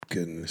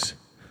Goodness.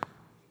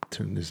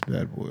 Turn this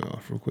bad boy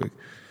off real quick.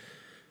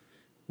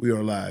 We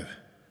are live.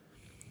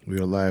 We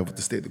are live with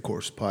the State the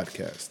Course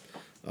podcast.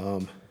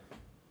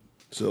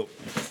 So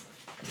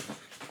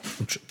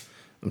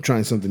I'm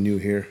trying something new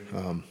here.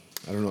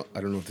 I don't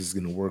know if this is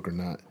gonna work or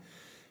not,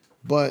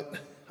 but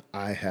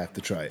I have to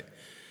try it.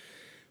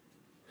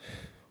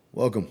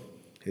 Welcome.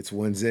 It's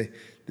Wednesday.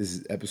 This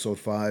is episode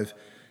 5,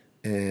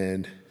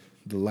 and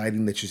the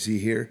lighting that you see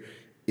here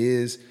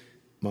is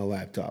my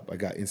laptop. I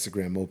got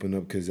Instagram open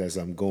up because as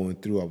I'm going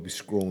through, I'll be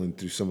scrolling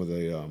through some of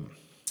the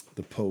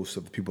posts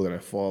of the people that I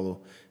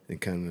follow and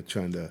kind of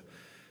trying to,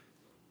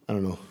 I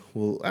don't know.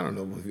 Well, I don't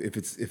know if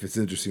it's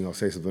interesting. I'll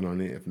say something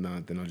on it. If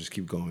not, then I'll just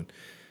keep going.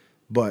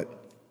 But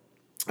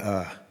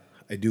I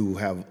do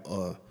have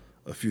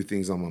a few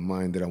things on my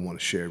mind that I want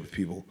to share with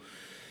people.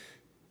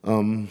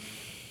 What's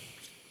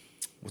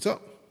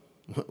up?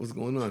 What's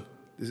going on?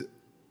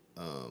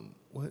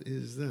 What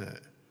is that?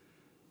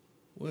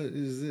 What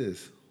is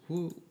this?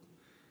 Who?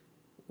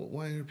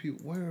 Why are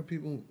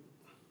people?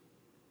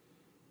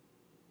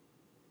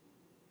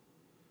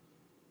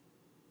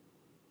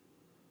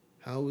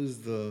 How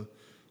is the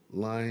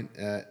line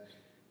at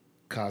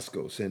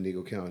Costco, San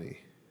Diego County?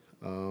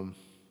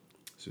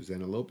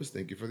 Susanna Lopez,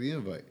 thank you for the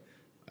invite.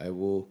 I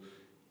will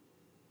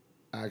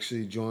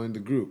actually join the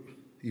group,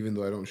 even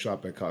though I don't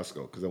shop at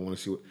Costco, because I want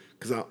to see what.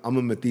 Because I'm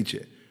a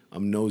metiche.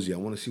 I'm nosy. I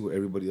want to see what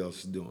everybody else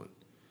is doing.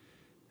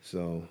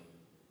 So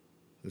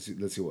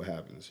let's see what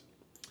happens.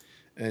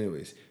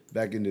 Anyways,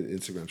 back into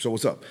Instagram. So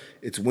what's up?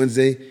 It's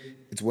Wednesday.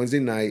 It's Wednesday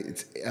night.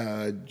 It's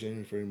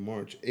January, February,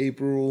 March,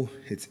 April.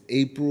 It's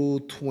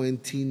April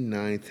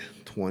 29th,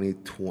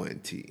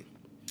 2020.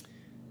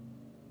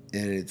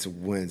 And it's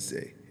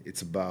Wednesday.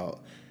 It's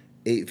about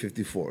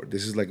 8:54.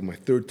 This is like my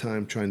third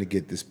time trying to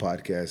get this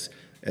podcast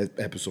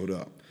episode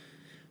up.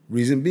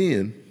 Reason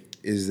being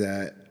is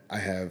that I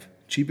have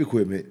cheap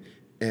equipment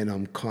and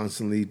I'm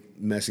constantly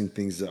messing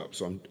things up.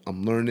 So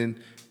I'm learning.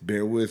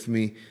 Bear with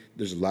me.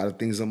 There's a lot of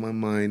things on my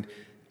mind.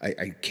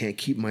 I can't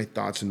keep my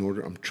thoughts in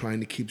order. I'm trying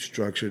to keep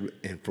structured,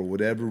 and for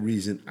whatever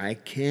reason, I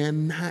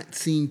cannot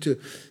seem to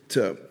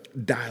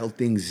dial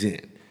things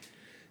in.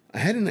 I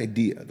had an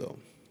idea though,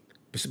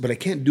 but I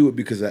can't do it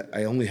because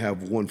I only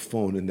have one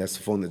phone, and that's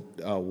the phone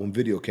that one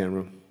video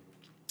camera,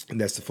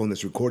 and that's the phone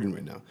that's recording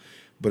right now.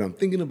 But I'm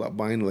thinking about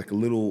buying like a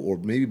little, or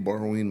maybe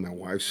borrowing my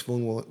wife's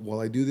phone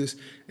while I do this,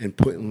 and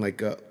putting.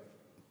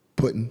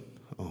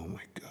 Oh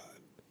my God,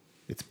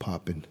 it's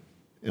popping.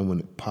 And when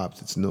it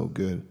pops, it's no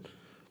good.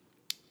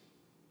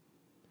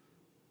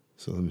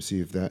 So let me see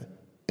if that,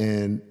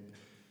 and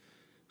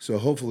so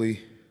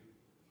hopefully,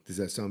 does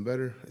that sound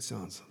better? It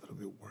sounds a little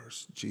bit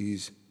worse.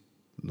 Jeez,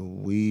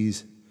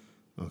 Louise.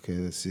 Okay,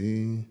 let's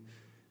see.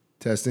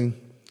 Testing.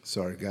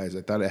 Sorry, guys.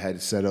 I thought I had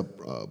it set up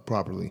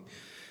properly.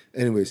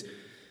 Anyways,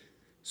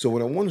 so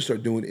what I want to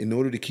start doing in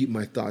order to keep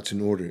my thoughts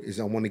in order is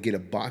I want to get a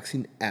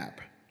boxing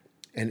app.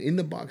 And in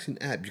the boxing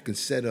app, you can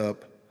set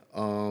up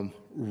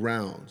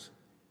rounds.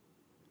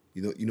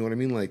 You know what I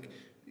mean? Like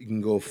you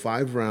can go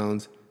 5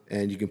 rounds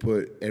and you can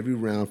put every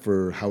round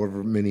for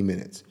however many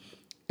minutes.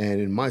 And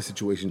in my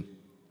situation,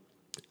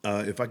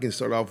 if I can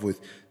start off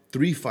with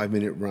 3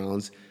 5-minute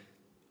rounds,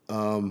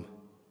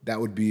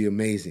 that would be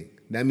amazing.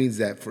 That means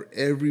that for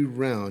every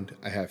round,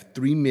 I have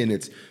 3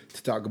 minutes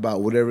to talk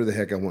about whatever the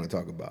heck I want to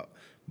talk about.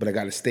 But I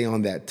got to stay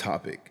on that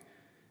topic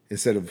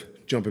instead of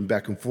jumping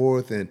back and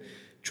forth and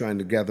trying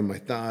to gather my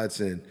thoughts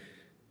and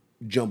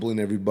jumbling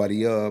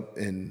everybody up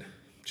and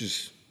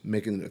just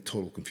making it a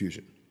total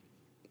confusion.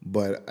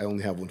 But I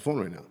only have one phone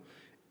right now.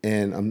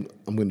 And I'm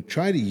going to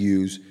try to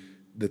use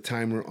the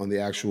timer on the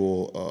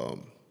actual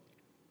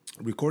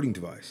recording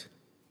device.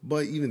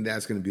 But even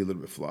that's going to be a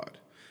little bit flawed.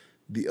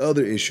 The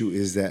other issue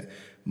is that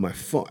my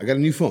phone, I got a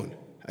new phone.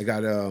 I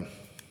got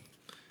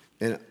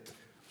and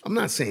I'm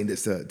not saying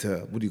this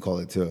to what do you call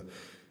it,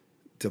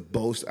 to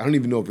boast. I don't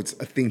even know if it's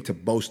a thing to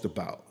boast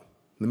about.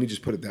 Let me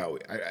just put it that way.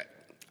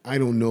 I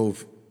don't know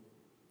if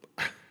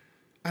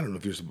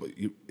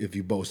if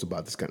you boast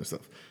about this kind of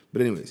stuff.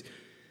 But anyways,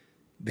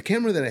 the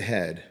camera that I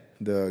had,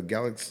 the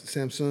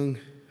Samsung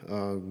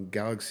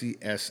Galaxy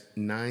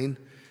S9,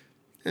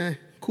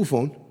 cool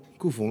phone.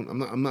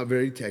 I'm not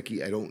very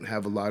techie. I don't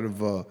have a lot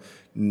of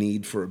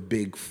need for a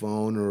big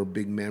phone or a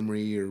big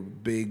memory or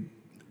big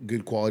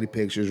good quality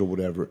pictures or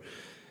whatever.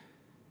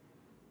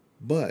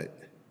 But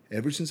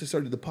ever since I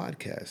started the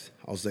podcast,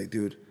 I was like,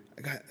 dude,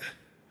 I got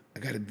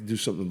to do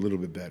something a little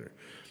bit better.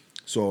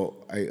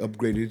 So I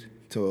upgraded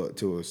to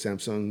a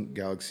Samsung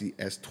Galaxy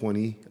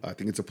S20. I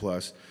think it's a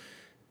plus.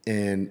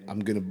 And I'm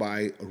going to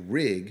buy a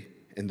rig,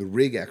 and the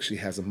rig actually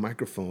has a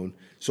microphone.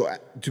 So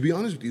to be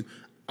honest with you,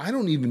 I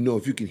don't even know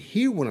if you can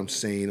hear what I'm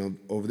saying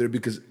over there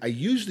because I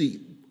usually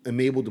am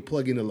able to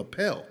plug in a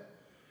lapel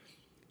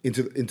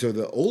into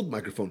the old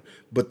microphone.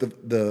 But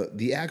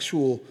the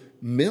actual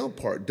male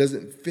part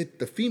doesn't fit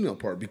the female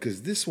part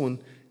because this one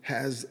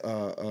has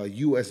a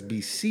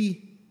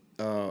USB-C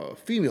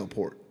female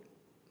port,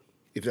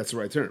 if that's the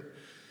right term.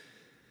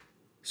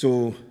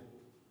 So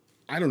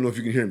I don't know if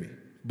you can hear me,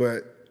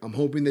 but I'm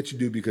hoping that you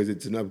do because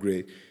it's an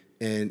upgrade.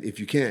 And if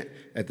you can't,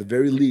 at the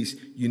very least,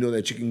 you know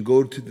that you can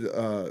go to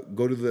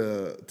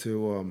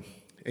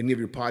any of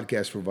your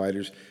podcast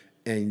providers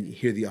and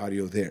hear the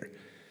audio there.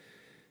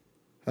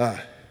 My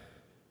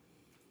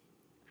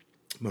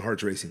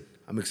heart's racing.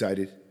 I'm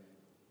excited,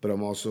 but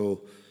I'm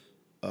also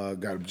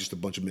got just a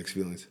bunch of mixed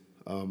feelings.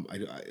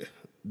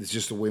 It's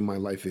just the way my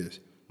life is.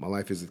 My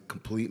life is a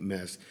complete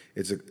mess.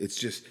 It's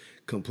just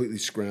completely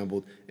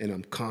scrambled, and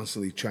I'm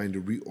constantly trying to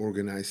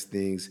reorganize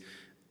things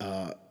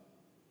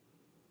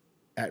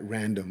at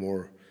random,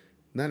 or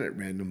not at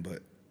random,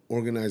 but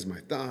organize my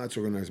thoughts,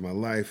 organize my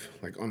life,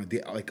 like on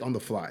the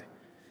fly.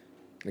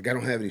 Like I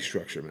don't have any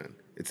structure, man.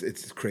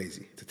 It's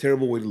crazy. It's a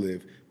terrible way to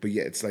live, but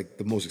yeah, it's like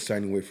the most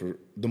exciting way for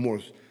the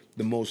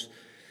most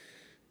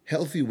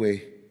healthy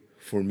way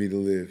for me to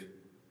live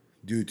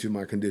due to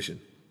my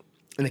condition.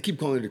 And I keep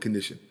calling it a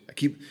condition.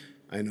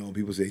 I know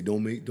people say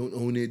don't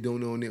own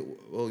it.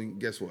 Well,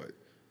 guess what?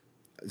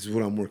 This is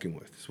what I'm working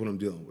with. This is what I'm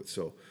dealing with.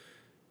 So,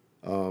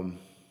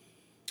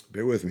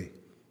 bear with me.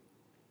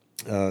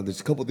 There's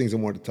a couple things I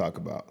wanted to talk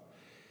about.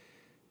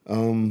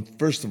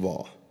 First of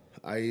all,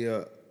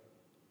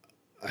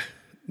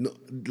 no,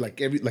 like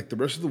the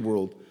rest of the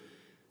world,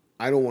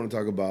 I don't want to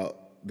talk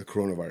about the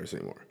coronavirus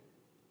anymore.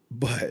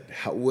 But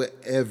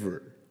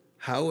however,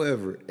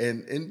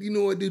 and you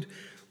know what, dude?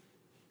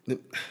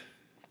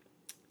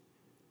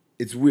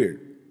 It's weird.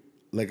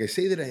 Like I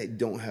say that I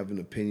don't have an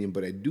opinion,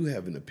 but I do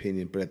have an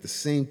opinion. But at the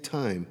same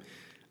time,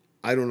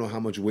 I don't know how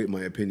much weight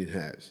my opinion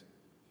has.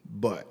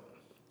 But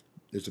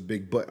there's a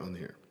big but on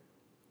here.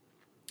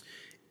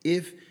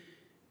 If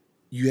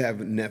you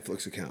have a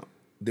Netflix account,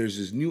 there's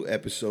this new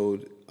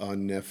episode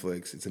on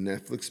Netflix. It's a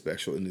Netflix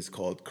special, and it's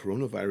called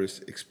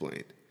Coronavirus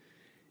Explained.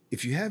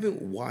 If you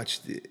haven't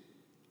watched it,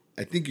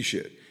 I think you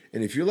should.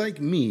 And if you're like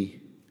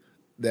me,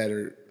 that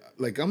are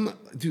like I'm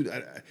not, dude.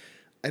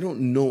 I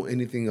don't know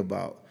anything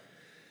about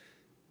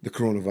the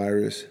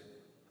coronavirus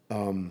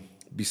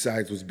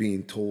besides what's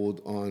being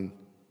told on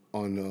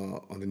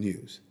the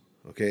news.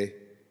 Okay,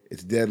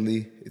 it's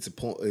deadly.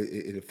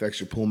 It affects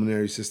your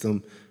pulmonary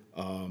system.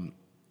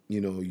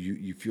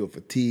 You feel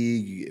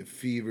fatigue, you get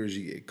fevers,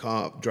 you get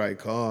dry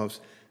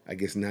coughs. I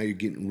guess now you're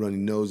getting runny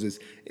noses.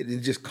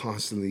 It's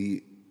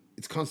constantly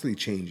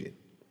changing,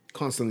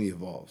 constantly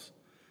evolves.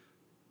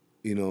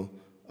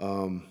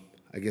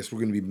 I guess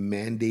we're going to be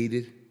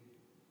mandated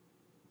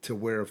to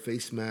wear a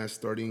face mask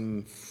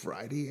starting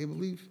Friday, I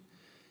believe.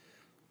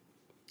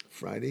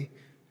 Friday.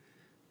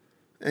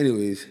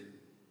 Anyways,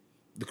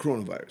 the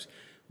coronavirus.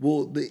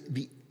 Well,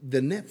 the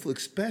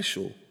Netflix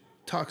special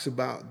talks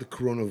about the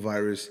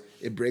coronavirus.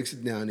 It breaks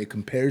it down. It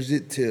compares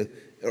it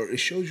or it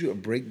shows you a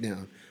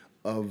breakdown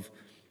of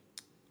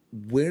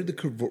where the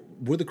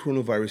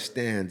coronavirus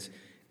stands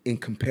in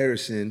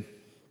comparison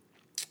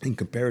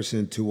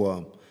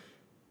to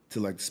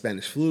like the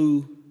Spanish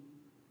flu,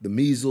 the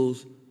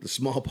measles, the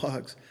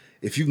smallpox.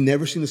 If you've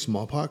never seen the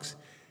smallpox,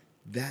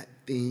 that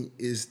thing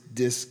is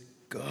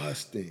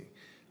disgusting.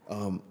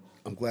 I'm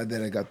glad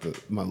that I got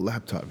my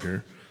laptop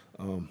here.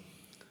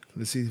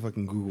 Let's see if I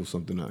can Google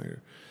something out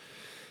here.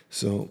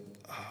 So,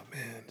 oh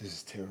man, this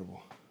is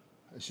terrible.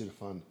 I should have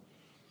found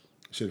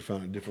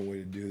a different way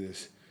to do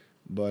this.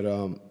 But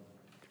let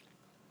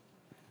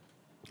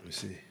me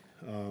see.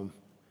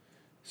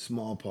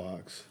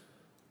 Smallpox.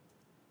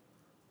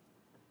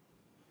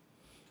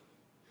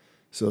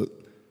 So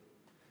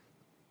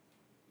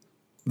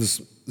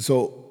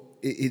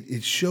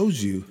it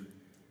shows you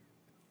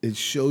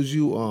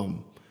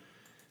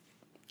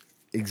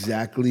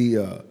exactly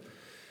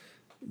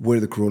where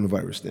the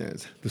coronavirus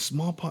stands. The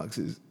smallpox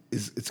is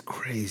it's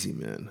crazy,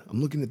 man.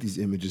 I'm looking at these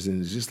images and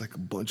it's just like a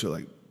bunch of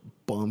like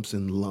bumps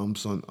and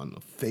lumps on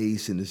the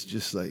face, and it's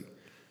just like,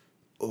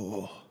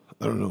 oh,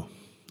 I don't know.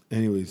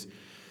 Anyways,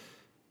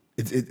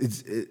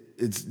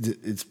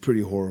 it's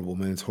pretty horrible,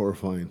 man. It's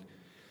horrifying.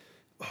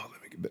 Oh,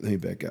 let me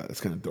back out.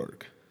 It's kind of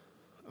dark.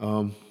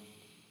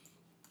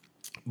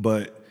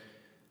 But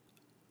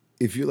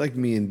if you're like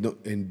me and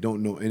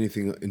don't know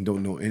anything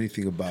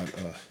about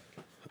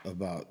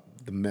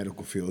the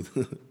medical field,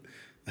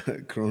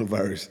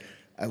 coronavirus,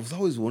 I was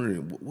always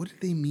wondering what did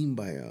they mean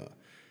by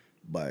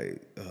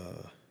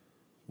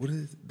what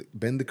is it?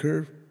 Bend the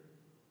curve,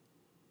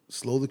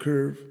 slow the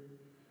curve.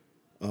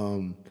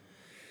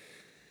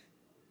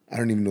 I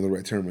don't even know the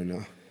right term right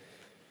now.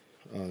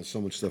 So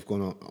much stuff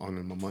going on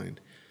in my mind,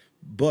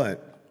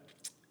 but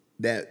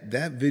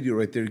that video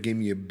right there gave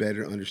me a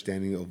better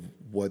understanding of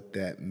what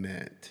that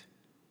meant.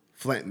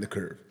 Flatten the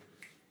curve.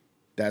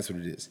 That's what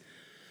it is.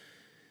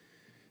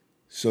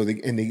 So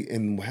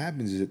and what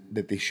happens is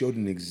that they showed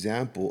an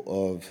example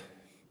of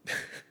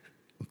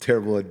I'm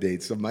terrible at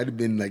dates. So it might have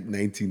been like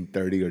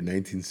 1930 or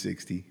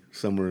 1960,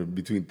 somewhere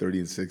between 30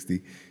 and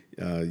 60.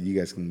 You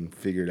guys can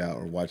figure it out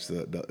or watch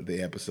the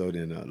episode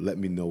and let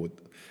me know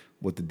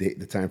what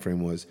the time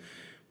frame was.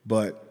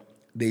 But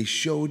they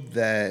showed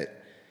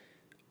that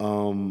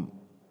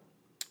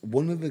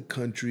one of the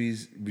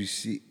countries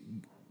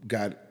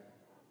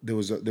there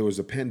was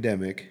a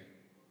pandemic,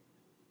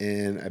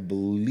 and I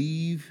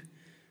believe,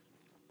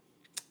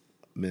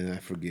 man, I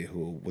forget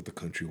what the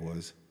country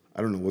was.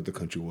 I don't know what the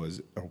country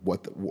was or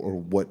what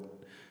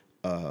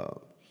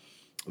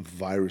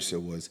virus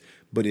it was,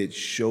 but it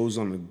shows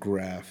on a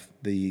graph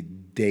the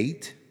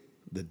date,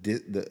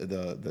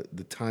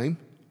 the time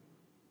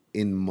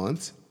in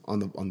months on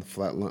the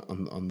flat line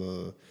on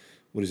the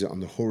what is it on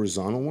the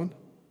horizontal one,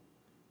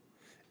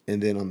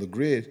 and then on the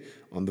grid,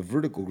 on the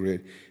vertical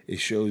grid, it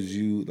shows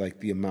you like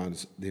the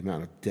amount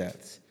of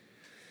deaths.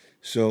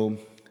 So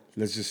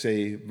let's just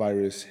say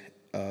virus.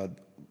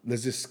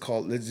 Let's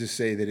just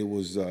say that it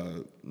was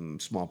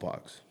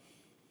smallpox,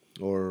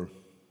 or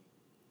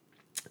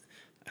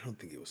I don't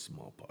think it was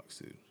smallpox,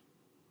 dude.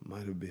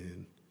 Might have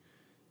been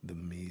the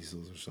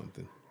measles or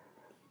something.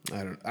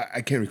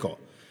 I can't recall.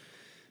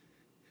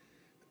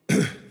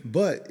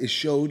 But it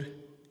showed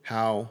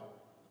how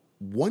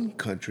one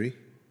country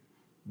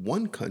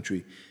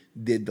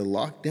did the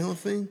lockdown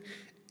thing,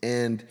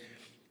 and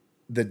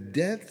the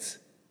deaths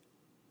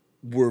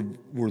were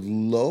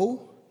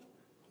low,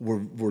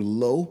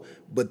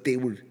 but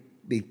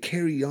they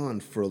carry on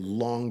for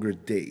longer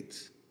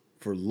dates,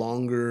 for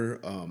longer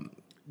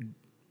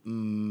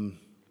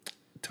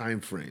time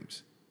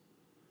frames.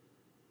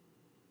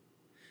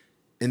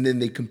 And then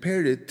they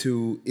compared it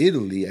to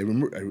Italy. I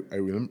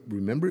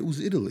remember it was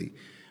Italy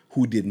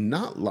who did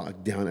not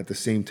lock down at the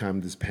same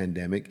time this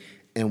pandemic.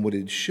 And what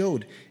it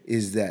showed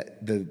is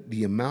that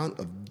the amount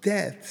of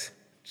deaths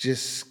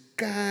just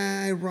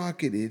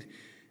skyrocketed,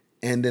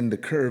 and then the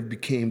curve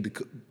came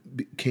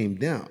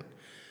down.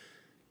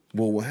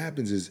 Well, what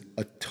happens is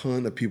a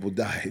ton of people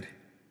died,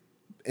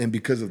 and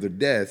because of their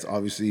deaths,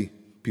 obviously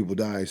people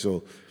die.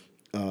 So,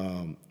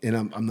 and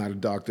I'm not a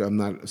doctor, I'm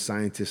not a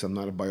scientist, I'm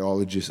not a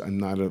biologist, I'm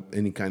not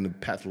any kind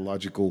of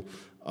pathological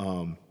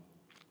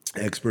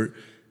expert,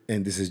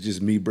 and this is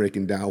just me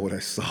breaking down what I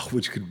saw,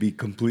 which could be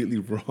completely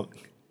wrong.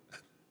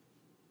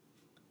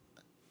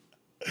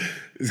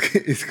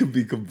 It could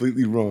be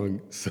completely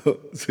wrong, so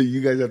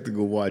you guys have to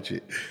go watch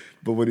it.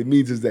 But what it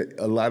means is that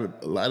a lot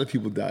of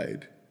people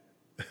died,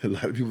 a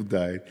lot of people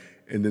died,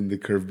 and then the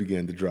curve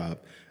began to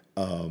drop.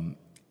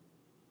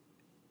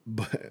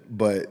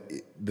 But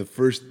the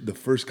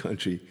first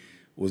country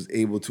was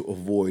able to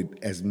avoid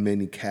as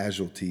many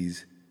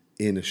casualties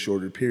in a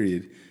shorter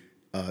period.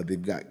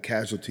 They've got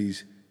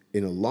casualties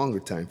in a longer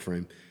time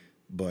frame,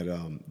 but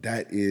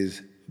that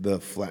is the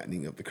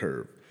flattening of the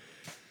curve.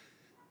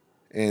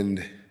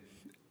 And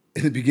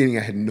in the beginning,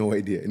 I had no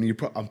idea, and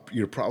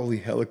you're probably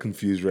hella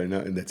confused right now,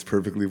 and that's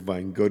perfectly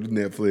fine. Go to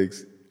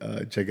Netflix,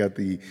 check out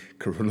the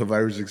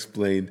Coronavirus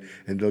Explained,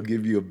 and they'll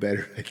give you a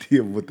better idea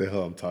of what the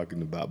hell I'm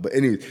talking about. But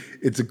anyways,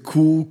 it's a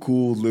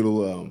cool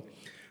little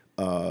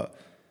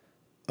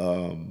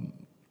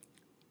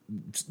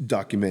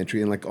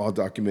documentary, and like all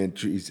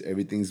documentaries,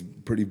 everything's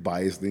pretty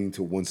biased, leaning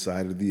to one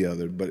side or the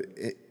other. But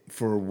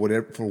for what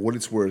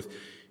it's worth,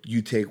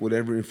 you take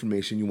whatever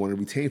information you want to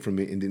retain from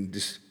it, and then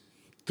just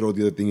throw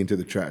the other thing into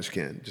the trash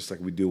can, just like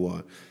we do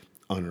on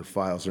our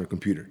files on our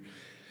computer.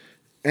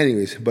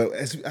 Anyways, but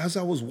as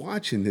I was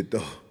watching it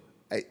though,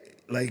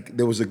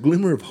 there was a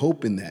glimmer of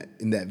hope in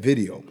that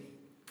video.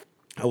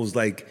 I was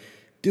like,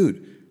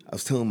 dude, I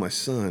was telling my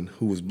son,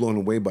 who was blown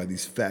away by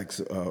these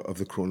facts of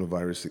the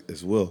coronavirus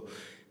as well,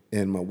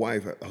 and my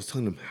wife, I was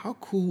telling him, how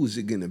cool is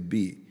it gonna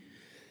be?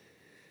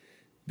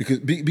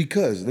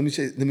 Because let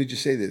me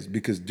just say this,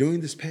 because during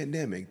this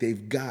pandemic,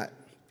 they've got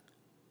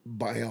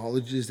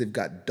biologists, they've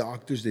got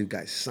doctors, they've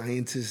got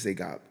scientists, they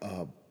got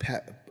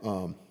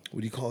what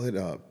do you call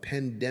it?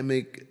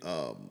 Pandemic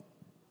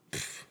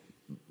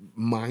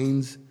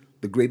minds,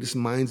 the greatest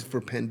minds for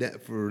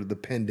the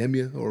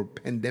pandemia or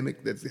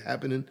pandemic that's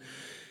happening.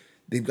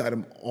 They've got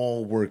them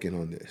all working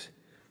on this.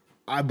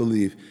 I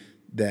believe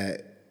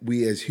that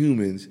we as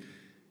humans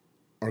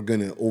are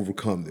gonna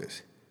overcome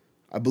this.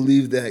 I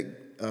believe that,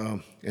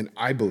 and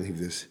I believe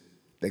this,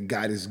 that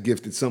God has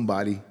gifted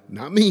somebody,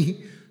 not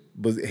me,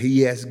 but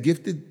he has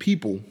gifted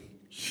people,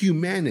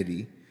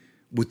 humanity,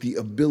 with the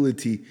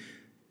ability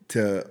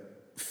to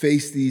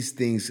face these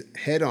things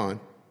head on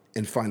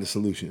and find a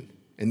solution.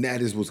 And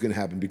that is what's going to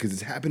happen, because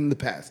it's happened in the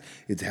past.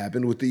 It's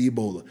happened with the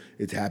Ebola.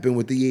 It's happened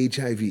with the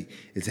HIV.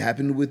 It's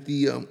happened with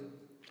the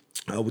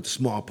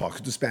smallpox,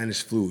 with the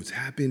Spanish flu. It's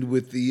happened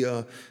with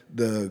the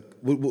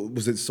what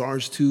was it,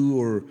 SARS-2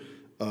 or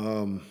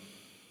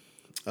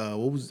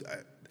what was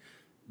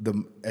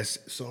the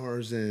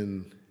SARS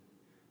and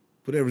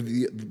whatever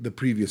the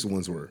previous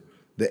ones were,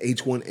 the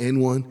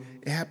H1N1.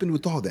 It happened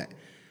with all that.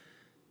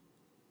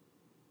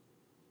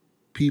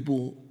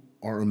 People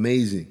are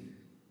amazing.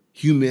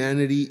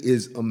 Humanity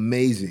is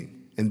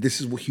amazing. And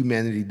this is what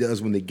humanity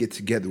does when they get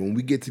together. When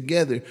we get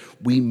together,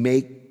 we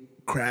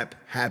make crap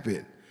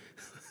happen.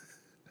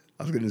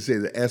 I was going to say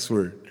the S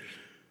word,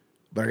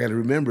 but I got to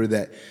remember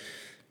that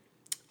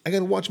I got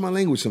to watch my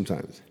language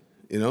sometimes.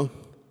 You know,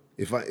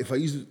 if I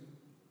use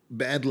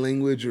bad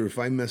language, or if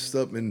I messed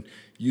up and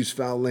use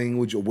foul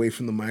language away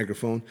from the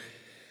microphone,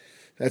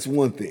 that's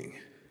one thing.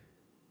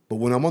 But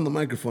when I'm on the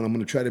microphone, I'm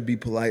going to try to be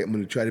polite. I'm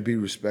going to try to be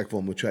respectful.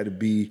 I'm going to try to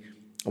be,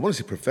 I want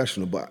to say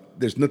professional, but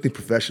there's nothing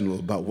professional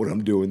about what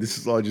I'm doing. This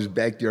is all just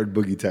backyard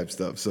boogie type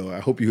stuff. So I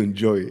hope you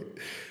enjoy it.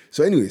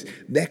 So, anyways,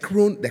 that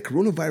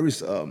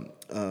coronavirus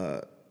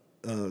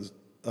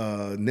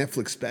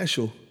Netflix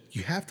special,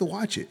 you have to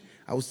watch it.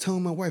 I was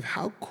telling my wife,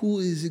 how cool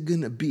is it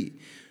gonna be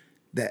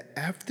that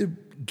after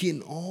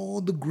getting all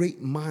the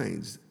great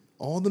minds,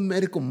 all the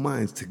medical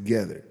minds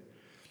together,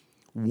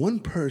 one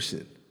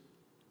person,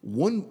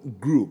 one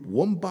group,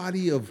 one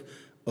body of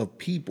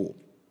people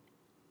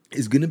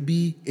is gonna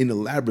be in a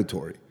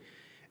laboratory,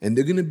 and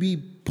they're gonna be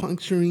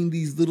puncturing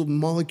these little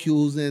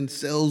molecules and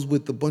cells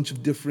with a bunch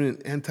of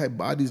different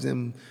antibodies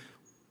and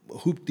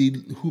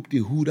hoopty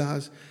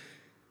hoodas,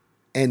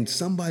 and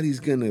somebody's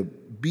gonna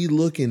be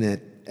looking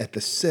at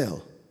the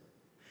cell,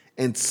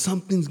 and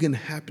something's gonna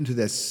happen to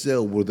that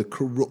cell where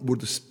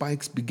the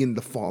spikes begin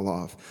to fall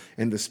off,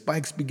 and the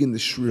spikes begin to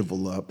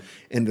shrivel up,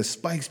 and the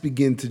spikes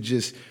begin to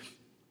just,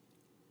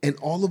 and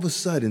all of a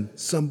sudden,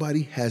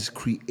 somebody has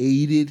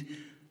created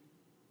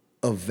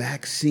a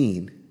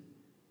vaccine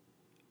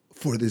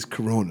for this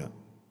corona.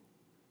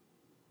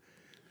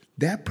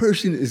 That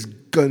person is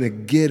gonna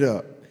get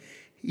up.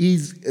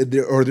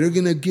 They're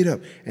gonna get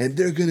up and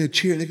they're gonna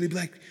cheer and they're gonna be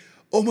like,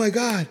 "Oh my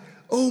God,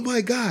 oh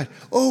my God,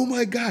 oh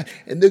my God."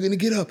 And they're gonna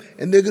get up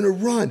and they're gonna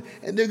run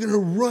and they're gonna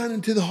run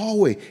into the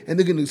hallway and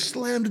they're gonna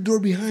slam the door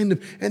behind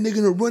them and they're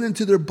gonna run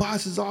into their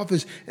boss's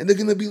office and they're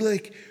gonna be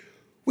like,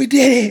 "We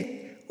did it.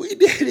 We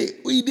did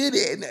it. We did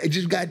it." And I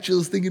just got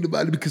chills thinking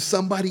about it because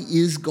somebody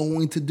is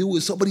going to do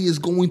it. Somebody is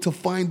going to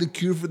find the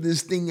cure for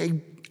this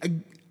thing.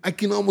 I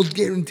can almost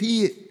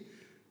guarantee it.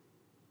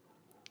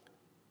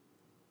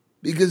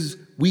 Because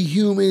we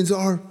humans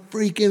are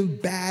freaking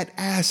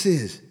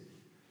badasses.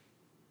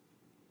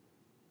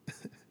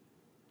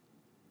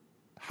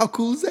 How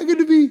cool is that going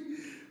to be?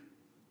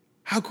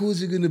 How cool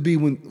is it going to be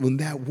when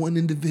that one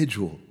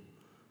individual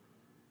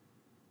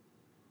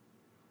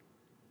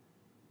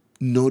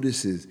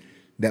notices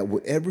that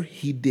whatever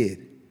he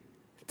did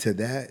to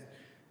that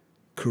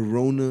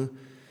corona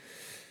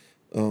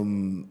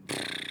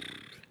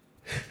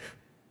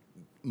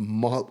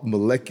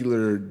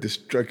molecular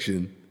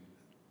destruction,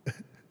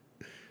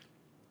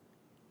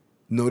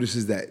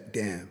 notices that,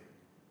 damn,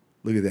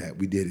 look at that,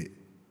 we did it.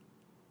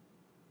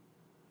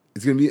 I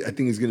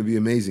think it's gonna be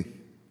amazing.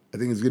 I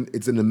think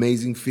it's an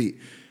amazing feat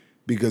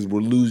because we're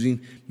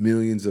losing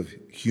millions of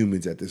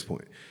humans at this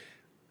point.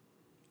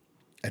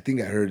 I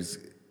think I heard,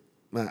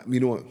 you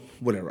know what,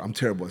 whatever, I'm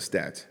terrible at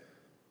stats.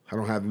 I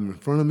don't have them in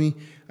front of me.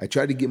 I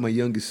tried to get my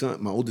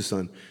oldest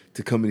son,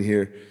 to come in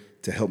here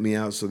to help me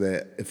out so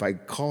that if I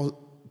call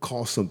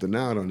something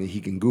out on it,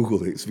 he can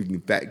Google it so we can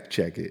fact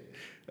check it.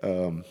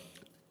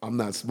 I'm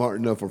not smart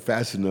enough or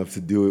fast enough to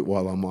do it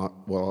while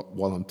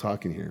I'm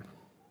talking here.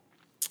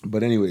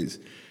 But anyways,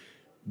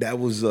 that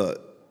was the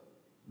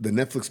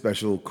Netflix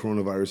special,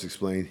 Coronavirus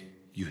Explained.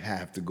 You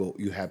have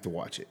to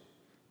watch it.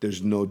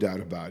 There's no doubt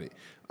about it.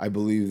 I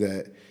believe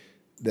that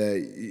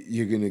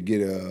you're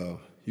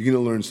gonna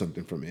learn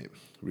something from it,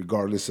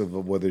 regardless of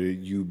whether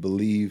you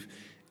believe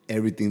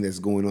everything that's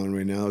going on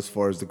right now as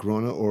far as the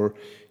corona, or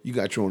you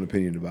got your own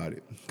opinion about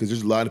it. Because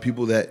there's a lot of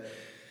people that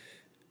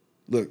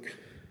look.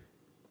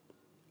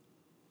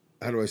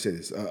 How do I say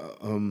this?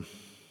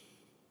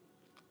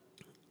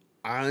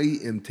 I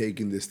am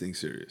taking this thing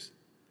serious.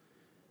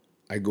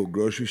 I go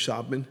grocery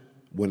shopping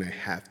when I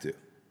have to.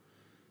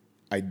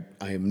 I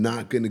am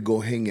not going to go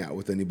hang out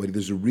with anybody.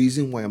 There's a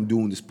reason why I'm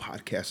doing this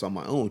podcast on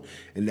my own,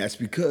 and that's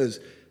because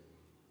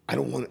I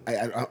don't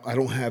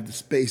have the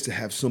space to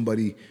have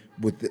somebody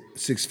with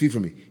 6 feet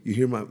from me. You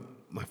hear my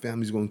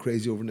family's going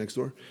crazy over next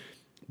door,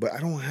 but I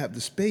don't have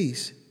the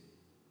space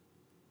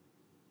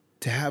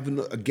to have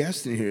a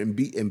guest in here and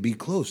be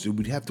close.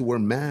 We'd have to wear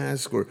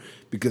masks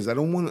because I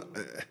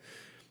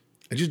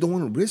just don't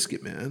want to risk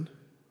it, man.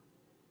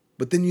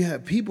 But then you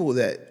have people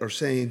that are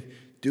saying,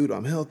 "Dude,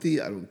 I'm healthy.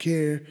 I don't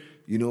care.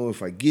 You know,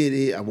 if I get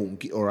it, I won't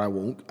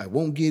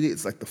get it.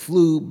 It's like the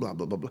flu, blah,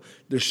 blah, blah, blah."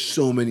 There's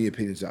so many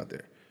opinions out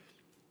there.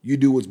 You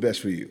do what's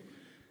best for you.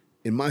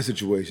 In my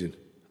situation,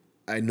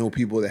 I know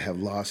people that have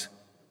lost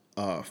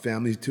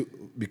families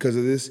because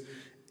of this,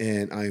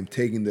 and I am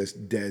taking this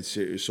dead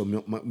serious. So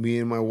me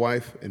and my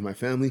wife and my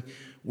family,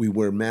 we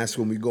wear masks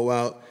when we go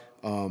out.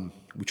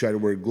 We try to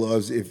wear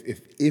gloves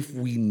if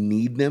we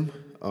need them.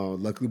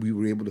 Luckily, we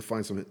were able to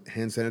find some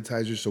hand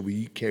sanitizer, so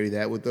we carry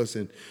that with us,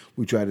 and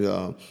we try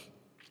to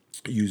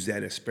use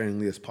that as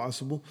sparingly as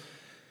possible.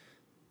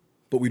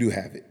 But we do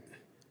have it.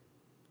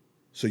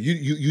 So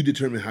you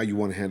determine how you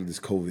want to handle this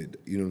COVID.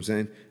 You know what I'm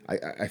saying?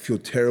 I feel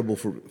terrible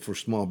for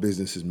small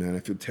businesses, man.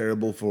 I feel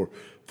terrible for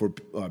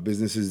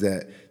businesses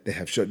that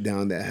have shut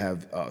down, that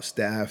have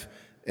staff,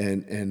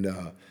 and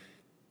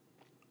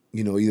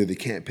you know, either they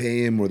can't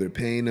pay them or they're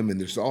paying them, and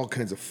there's all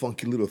kinds of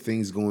funky little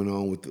things going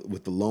on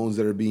with the loans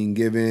that are being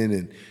given,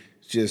 and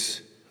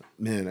just,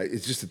 man,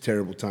 it's just a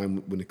terrible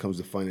time when it comes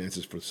to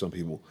finances for some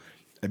people.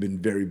 I've been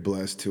very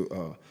blessed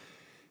to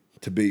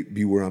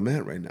be where I'm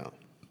at right now.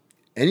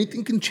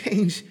 Anything can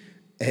change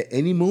at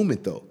any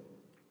moment, though.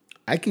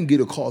 I can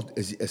get a call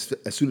as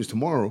soon as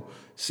tomorrow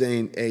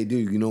saying, "Hey,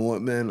 dude, you know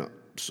what, man? I'm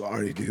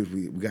sorry, dude.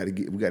 We got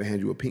to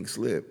hand you a pink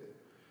slip."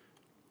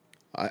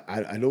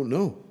 I don't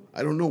know.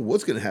 I don't know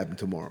what's going to happen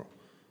tomorrow.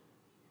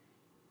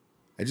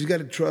 I just got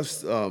to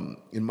trust.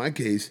 In my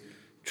case,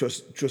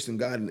 trust in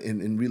God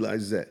and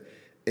realize that,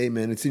 hey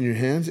man, it's in your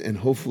hands, and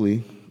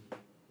hopefully,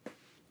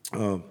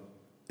 hey,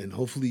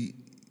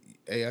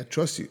 I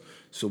trust you.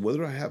 So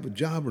whether I have a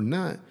job or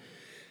not,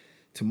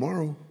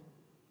 tomorrow,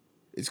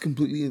 it's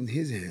completely in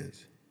His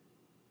hands.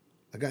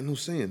 I got no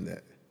say in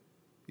that.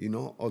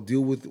 I'll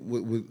deal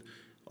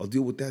I'll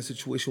deal with that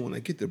situation when I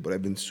get there. But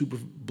I've been super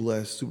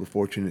blessed, super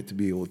fortunate to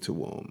be able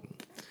to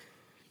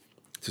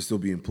still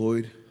be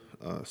employed,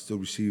 still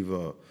receive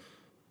a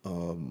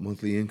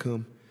monthly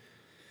income,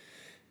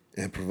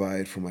 and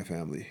provide for my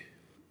family.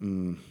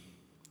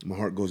 My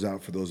heart goes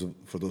out for those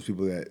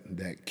people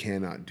that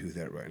cannot do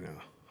that right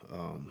now.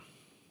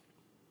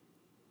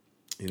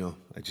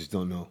 I just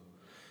don't know.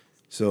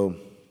 So,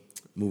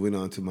 moving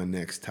on to my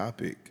next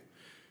topic.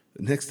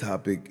 The next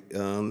topic,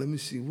 let me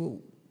see.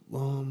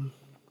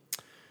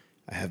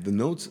 I have the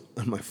notes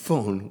on my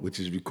phone, which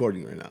is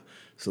recording right now.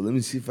 So let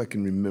me see if I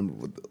can remember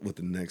what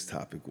the next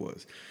topic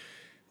was,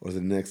 or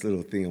the next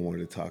little thing I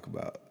wanted to talk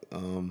about.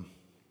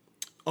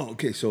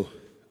 Okay. So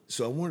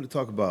I wanted to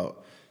talk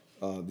about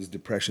this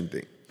depression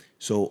thing.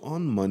 So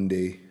on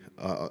Monday,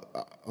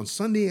 on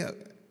Sunday,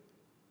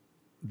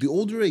 the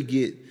older I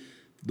get,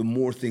 the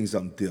more things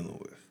I'm dealing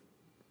with.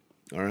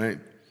 All right.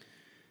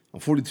 I'm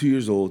 42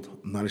 years old.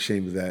 I'm not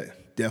ashamed of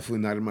that. Definitely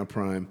not in my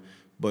prime,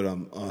 but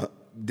I'm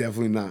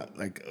definitely not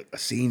like a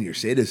senior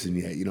citizen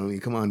yet. You know what I mean?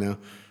 Come on now.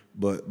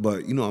 But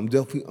I'm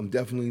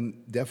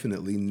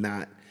definitely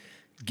not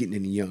getting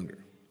any younger.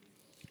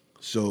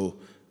 So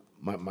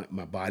my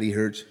body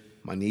hurts,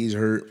 my knees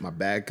hurt, my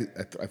back.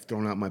 I've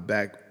thrown out my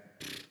back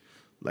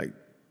like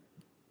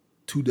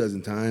 24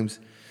 times.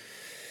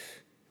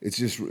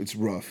 It's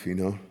rough,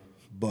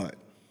 but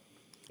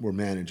we're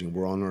managing.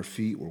 We're on our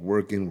feet. We're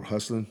working. We're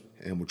hustling,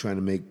 and we're just trying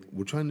to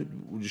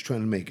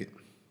make it.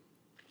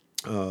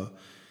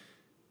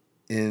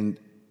 And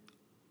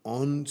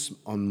on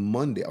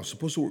Monday, I was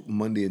supposed to work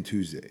Monday and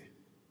Tuesday.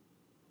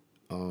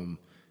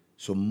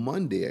 So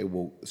Monday I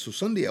woke. So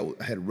Sunday I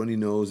had a runny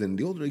nose, and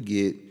the older I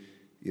get,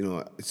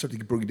 it started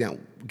to break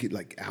down, get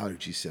like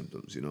allergy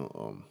symptoms.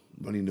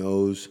 Runny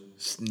nose,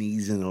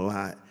 sneezing a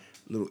lot,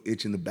 little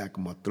itch in the back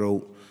of my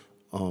throat.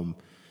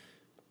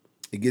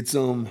 It gets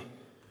it's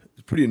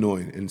pretty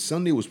annoying. And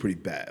Sunday was pretty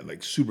bad,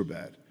 like super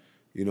bad.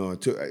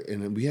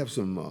 And then we have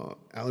some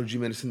allergy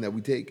medicine that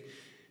we take,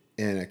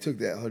 and I took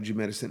that allergy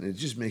medicine, and it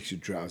just makes you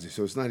drowsy.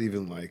 So it's not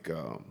even like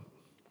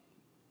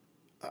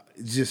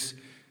it's just,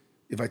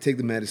 if I take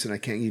the medicine, I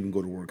can't even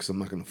go to work because I'm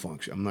not going to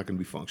function. I'm not going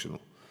to be functional.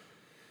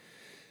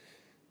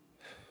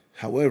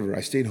 However,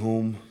 I stayed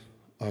home.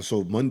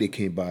 So Monday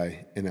came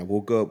by, and I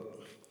woke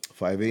up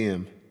 5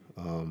 a.m.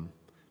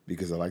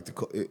 Because I wanted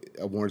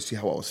to see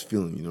how I was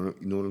feeling. You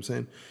know what I'm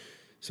saying?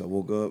 So I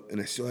woke up,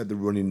 and I still had the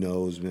runny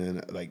nose,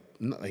 man, like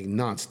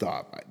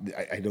nonstop.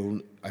 I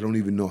don't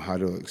even know how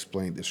to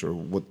explain this, or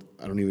what.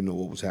 I don't even know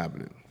what was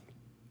happening.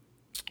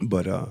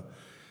 But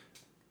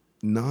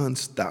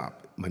nonstop,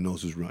 my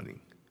nose was running,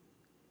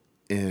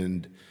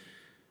 and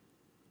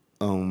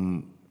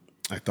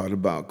I thought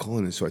about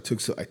calling it. So I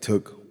took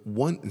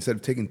one instead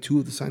of taking two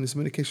of the sinus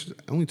medications.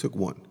 I only took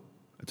one.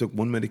 I took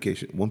one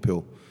medication, one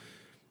pill,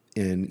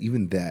 and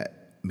even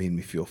that made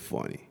me feel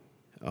funny.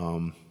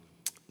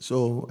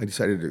 So I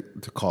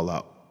decided to call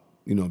out,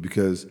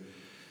 because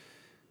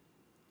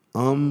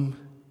I'm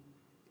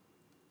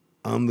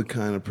the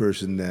kind of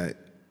person that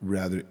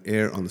rather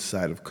err on the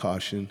side of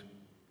caution,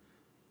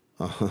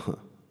 rather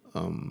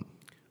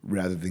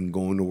than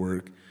going to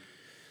work.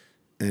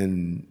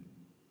 And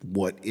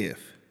what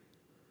if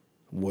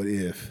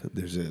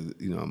there's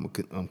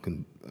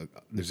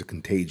there's a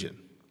contagion?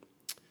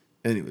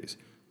 Anyways,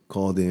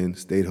 called in,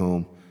 stayed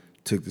home,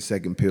 took the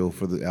second pill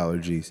for the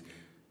allergies,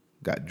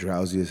 got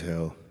drowsy as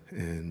hell,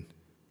 and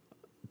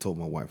told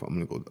my wife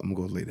I'm gonna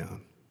go lay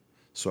down.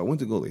 So I went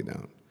to go lay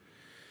down,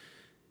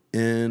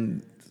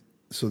 and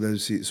so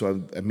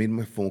I made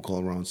my phone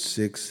call around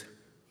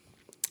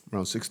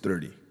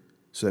 6:30.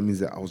 So that means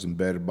that I was in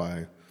bed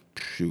by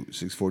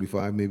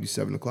 6:45, maybe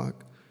 7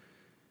 o'clock,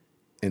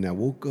 and I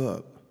woke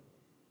up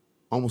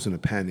almost in a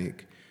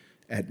panic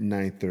at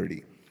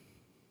 9:30.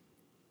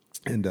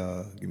 And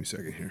give me a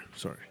second here.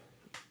 Sorry.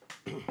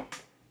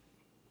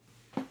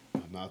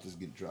 My mouth is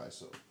getting dry,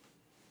 so.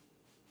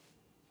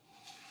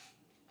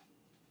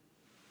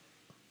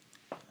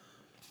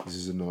 This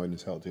is annoying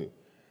as hell, too.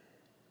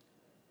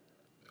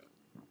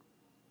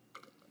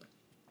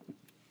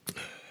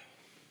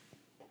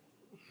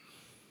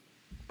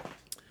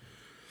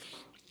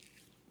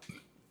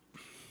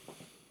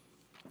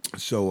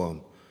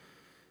 So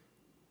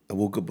I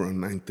woke up around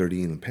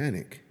 9:30 in a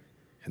panic,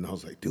 and I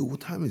was like, dude, what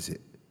time is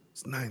it?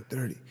 It's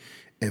 9:30.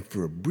 And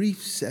for a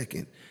brief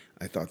second,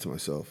 I thought to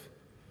myself,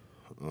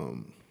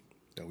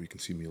 that way you can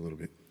see me a little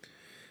bit.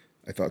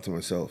 I thought to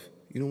myself,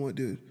 you know what,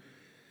 dude?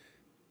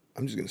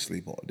 I'm just going to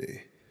sleep all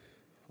day.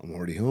 I'm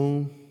already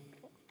home.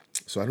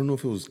 So I don't know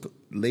if it was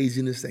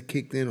laziness that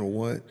kicked in or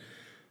what,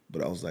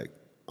 but I was like,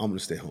 I'm going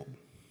to stay home.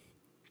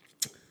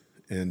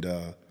 And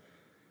I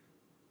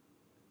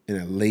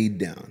laid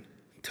down,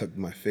 tucked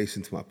my face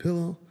into my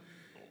pillow,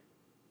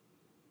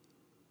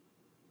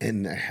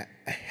 And I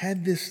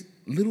had this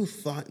little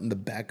thought in the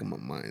back of my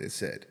mind that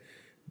said,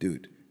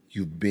 dude,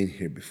 you've been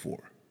here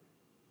before.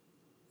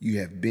 You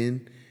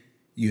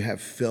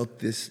have felt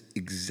this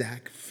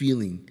exact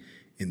feeling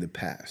in the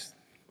past.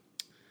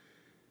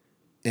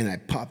 And I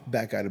popped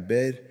back out of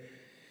bed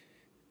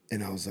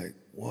and I was like,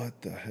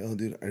 what the hell,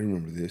 dude? I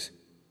remember this.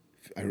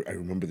 I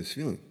remember this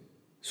feeling.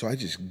 So I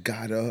just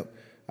got up.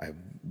 I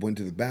went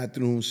to the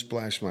bathroom,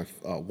 splashed my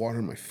water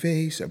in my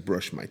face. I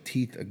brushed my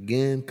teeth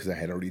again because I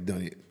had already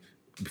done it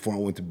before I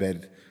went to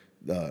bed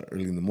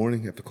early in the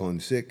morning after calling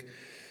sick.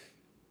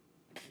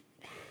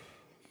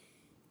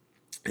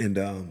 And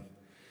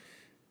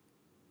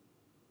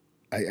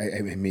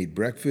I made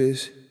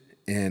breakfast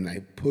and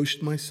I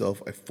forced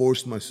myself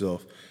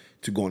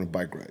to go on a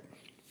bike ride.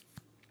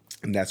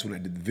 And that's when I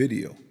did the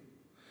video.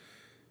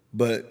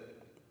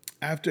 But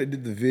after I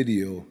did the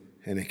video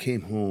and I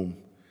came home,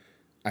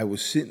 I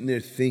was sitting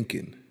there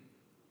thinking,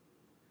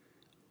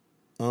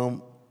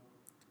 so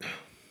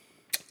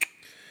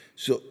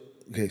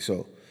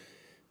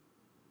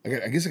I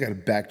guess I got to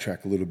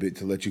backtrack a little bit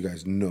to let you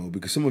guys know,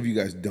 because some of you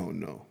guys don't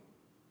know.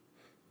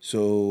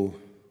 So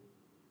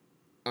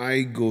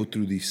I go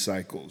through these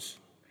cycles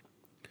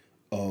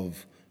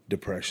of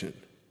depression.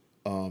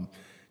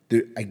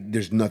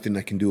 There's nothing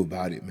I can do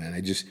about it, man.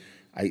 At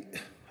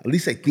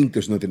least I think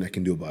there's nothing I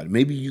can do about it.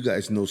 Maybe you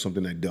guys know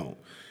something I don't.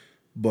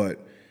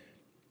 But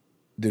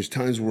there's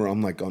times where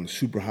I'm like on a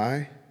super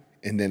high,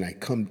 and then I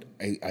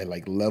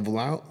like level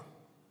out,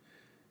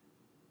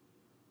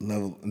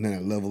 and then I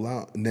level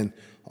out, and then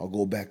I'll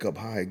go back up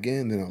high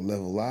again, then I'll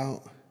level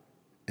out,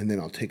 and then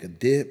I'll take a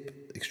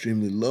dip,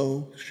 extremely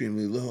low,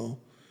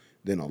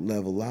 then I'll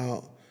level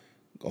out,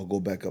 I'll go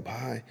back up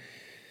high.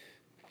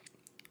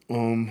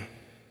 And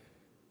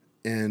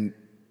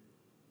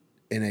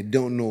I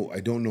don't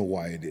know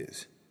why it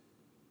is.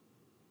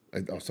 I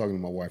was talking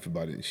to my wife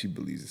about it, and she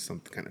believes it's some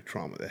kind of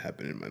trauma that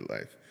happened in my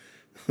life.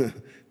 I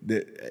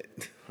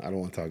don't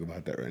want to talk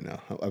about that right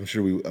now. I'm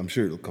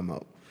sure it'll come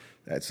out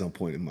at some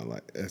point in my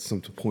life, at some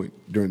point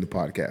during the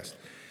podcast.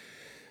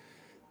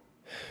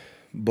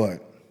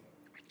 But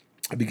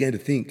I began to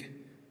think,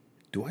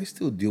 do I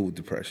still deal with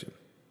depression?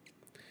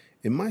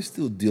 Am I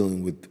still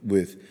dealing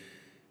with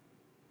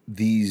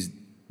these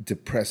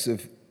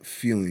depressive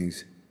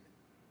feelings?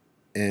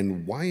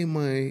 And why am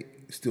I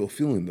still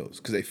feeling those?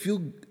 Because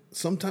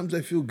sometimes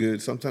I feel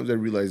good. Sometimes I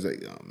realize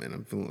like, oh man,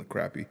 I'm feeling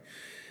crappy.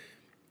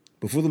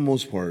 But for the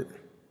most part,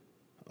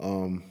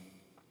 I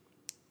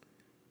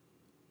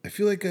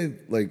feel like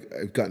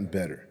I've gotten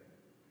better.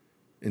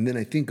 And then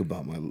I think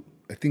about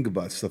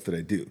stuff that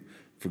I do.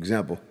 For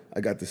example,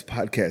 I got this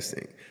podcast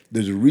thing.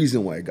 There's a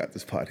reason why I got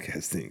this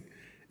podcast thing.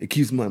 It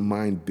keeps my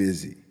mind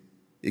busy.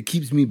 It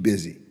keeps me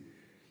busy.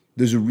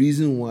 There's a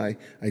reason why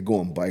I go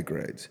on bike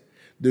rides.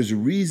 There's a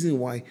reason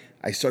why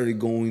I started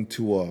going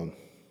to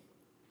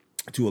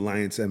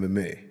Alliance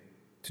MMA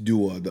to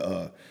do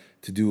the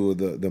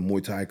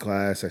Muay Thai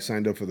class. I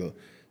signed up for the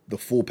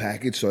full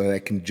package so that I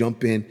can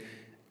jump in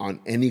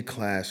on any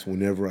class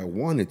whenever I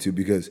wanted to,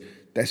 because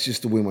that's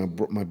just the way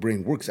my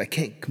brain works. I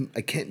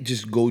can't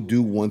just go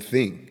do one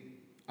thing.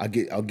 I'll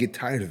get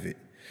tired of it.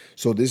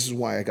 So this is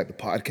why I got the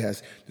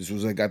podcast. This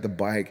is why I got the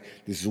bike.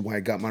 This is why I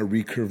got my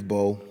recurve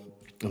bow.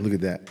 And look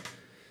at that.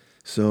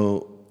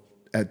 So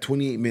at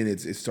 28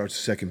 minutes, it starts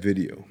the second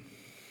video.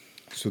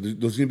 So there's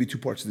going to be two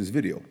parts to this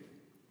video.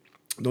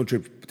 Don't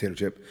trip, potato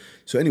chip.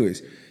 So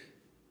anyways,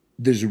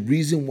 there's a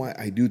reason why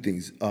I do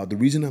things. The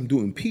reason I'm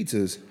doing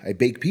pizzas, I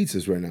bake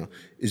pizzas right now,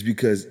 is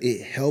because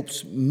it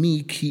helps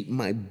me keep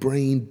my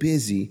brain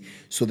busy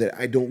so that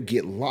I don't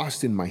get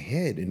lost in my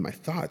head, in my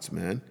thoughts,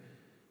 man.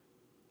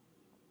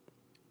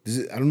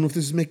 I don't know if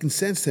this is making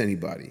sense to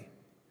anybody.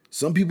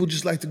 Some people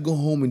just like to go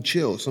home and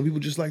chill. Some people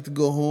just like to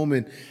go home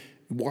and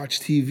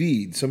watch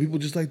TV. Some people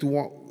just like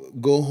to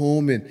go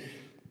home and...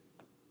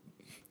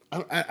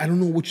 I don't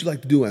know what you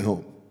like to do at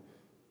home.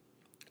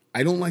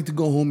 I don't like to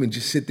go home and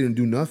just sit there and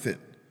do nothing.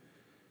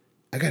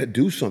 I got to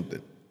do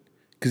something.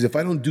 Because if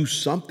I don't do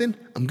something,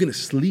 I'm going to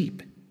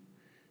sleep.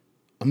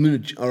 I'm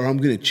going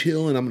to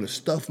chill, and I'm going to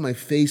stuff my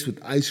face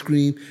with ice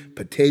cream,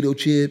 potato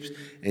chips,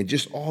 and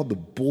just all the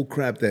bull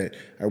crap that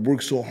I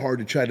work so hard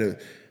to try to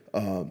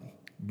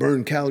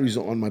burn calories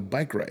on my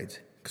bike rides.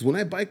 Because when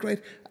I bike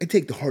ride, I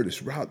take the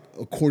hardest route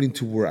according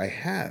to where I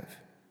have.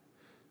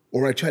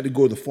 Or I try to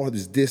go the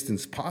farthest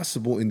distance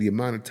possible in the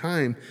amount of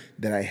time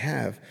that I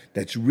have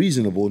that's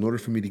reasonable in order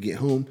for me to get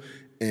home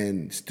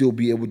and still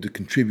be able to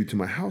contribute to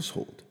my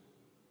household.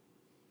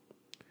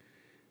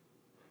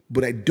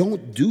 But I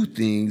don't do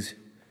things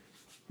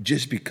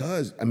just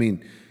because. I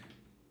mean,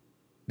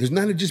 there's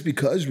not a just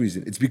because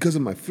reason. It's because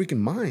of my freaking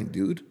mind,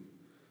 dude.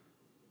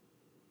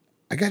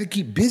 I got to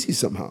keep busy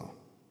somehow.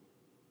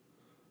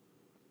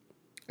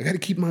 I got to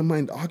keep my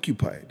mind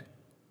occupied.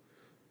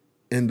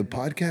 And the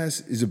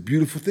podcast is a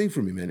beautiful thing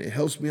for me, man. It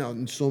helps me out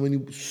in so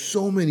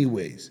many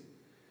ways.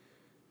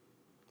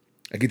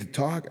 I get to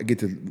talk. I get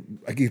to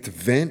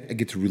vent. I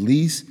get to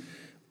release.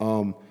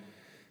 I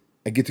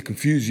get to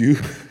confuse you.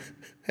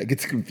 I get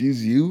to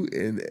confuse you,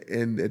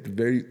 and at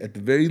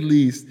the very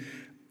least,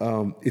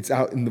 it's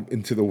out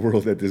into the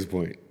world at this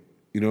point.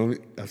 You know,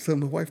 I was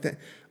telling my wife that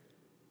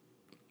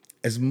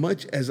as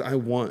much as I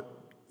want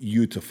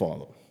you to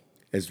follow,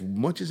 as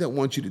much as I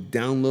want you to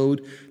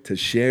download, to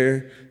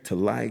share, to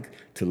like,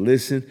 to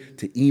listen,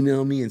 to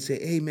email me and say,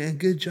 "Hey man,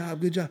 good job,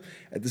 good job."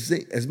 At the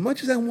same, as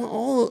much as I want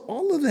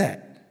all of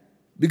that,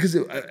 because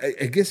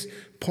I guess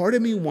part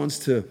of me wants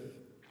to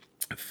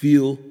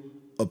feel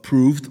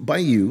approved by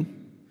you,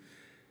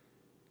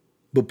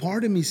 but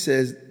part of me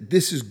says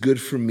this is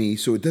good for me,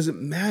 so it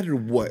doesn't matter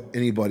what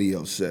anybody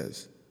else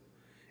says.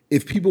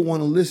 If people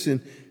want to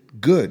listen,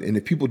 good, and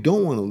if people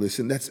don't want to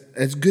listen, that's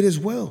good as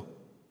well.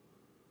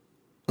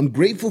 I'm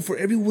grateful for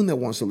everyone that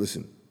wants to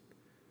listen.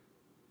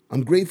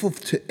 I'm grateful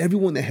to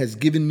everyone that has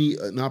given me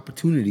an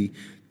opportunity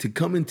to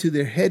come into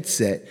their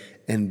headset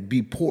and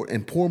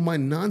pour my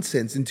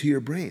nonsense into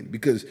your brain.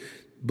 Because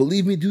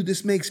believe me, dude,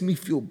 this makes me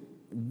feel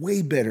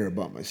way better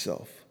about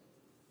myself.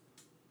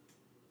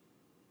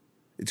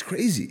 It's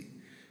crazy.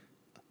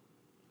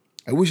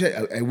 I wish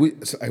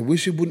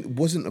it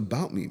wasn't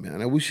about me,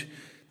 man. I wish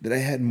that I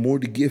had more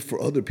to give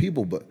for other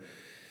people, but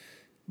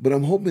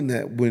I'm hoping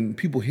that when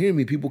people hear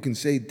me, people can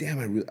say, "Damn,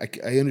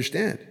 I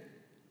understand.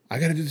 I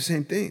got to do the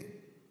same thing."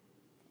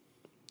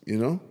 You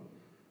know?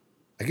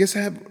 I guess I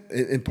have,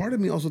 and part of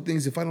me also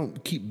thinks if I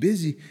don't keep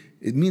busy,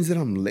 it means that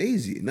I'm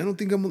lazy, and I don't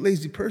think I'm a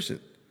lazy person.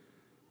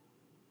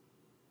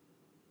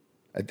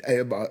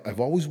 I've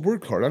always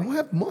worked hard. I don't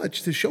have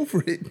much to show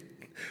for it,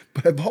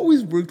 but I've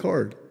always worked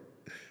hard.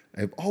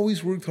 I've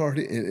always worked hard,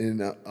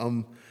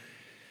 and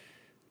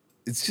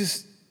it's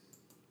just,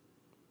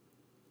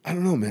 I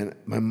don't know, man.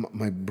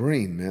 My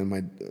brain, man,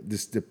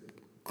 the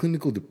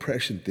clinical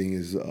depression thing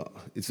is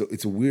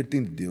it's a weird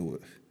thing to deal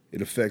with.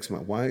 It affects my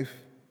wife.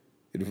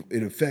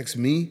 It affects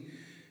me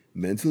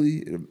mentally.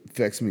 It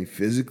affects me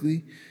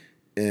physically,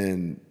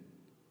 and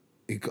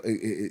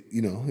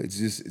it's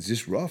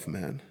just rough,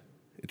 man.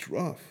 It's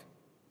rough.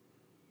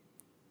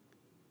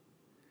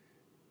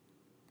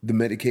 The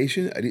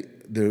medication, I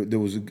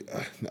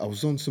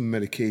was on some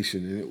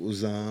medication, and it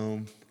was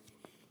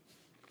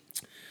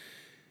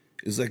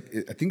like,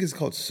 I think it's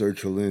called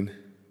sertraline,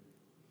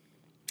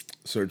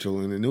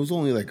 and it was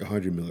only like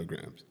 100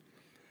 milligrams.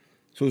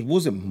 So it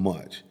wasn't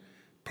much,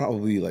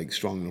 probably like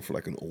strong enough for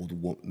like an old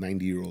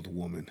 90-year-old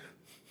woman.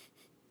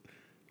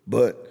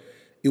 But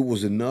it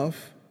was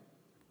enough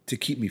to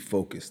keep me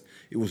focused.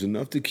 It was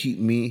enough to keep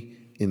me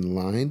in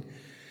line,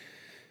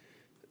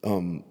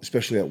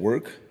 especially at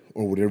work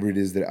or whatever it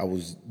is that I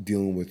was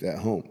dealing with at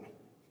home.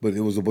 But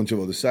there was a bunch of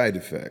other side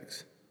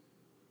effects,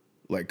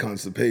 like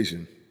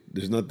constipation.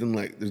 There's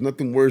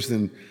nothing worse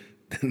than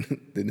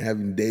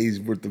having days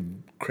worth of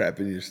crap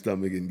in your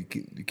stomach and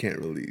you can't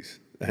release.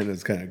 I know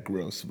it's kind of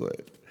gross,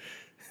 but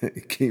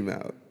it came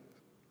out.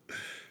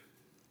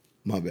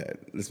 My bad.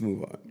 Let's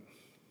move on.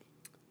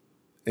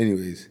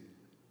 Anyways,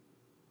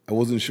 I'm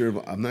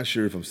not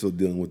sure if I'm still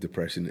dealing with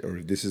depression or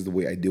if this is the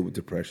way I deal with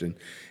depression.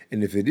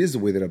 And if it is the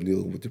way that I'm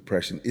dealing with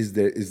depression, is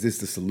this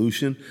the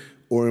solution?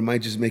 Or am I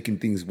just making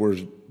things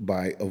worse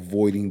by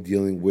avoiding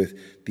dealing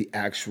with the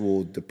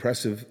actual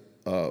depressive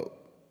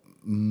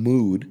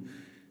mood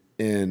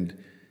and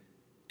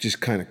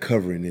just kind of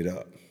covering it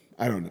up?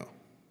 I don't know.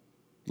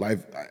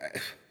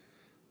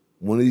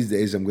 One of these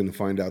days I'm going to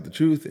find out the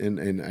truth,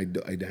 and I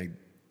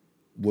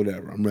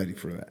whatever. I'm ready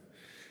for that.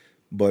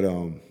 But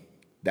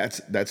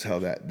that's how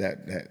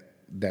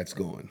that's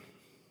going.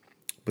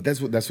 But that's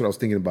what I was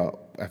thinking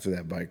about after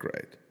that bike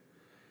ride.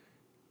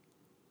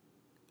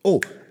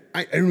 Oh,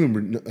 I remember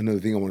another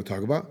thing I want to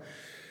talk about.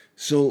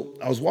 So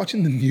I was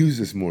watching the news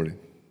this morning,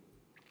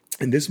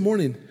 and this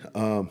morning,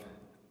 the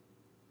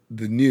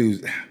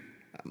news.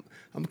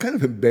 I'm kind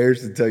of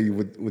embarrassed to tell you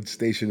what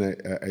station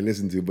I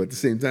listen to, but at the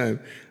same time,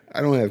 I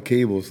don't have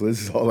cable, so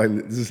this is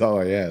all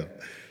I have.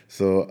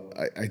 So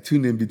I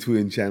tune in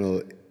between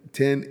channel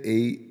 10,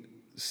 8,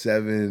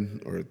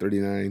 7, or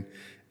 39,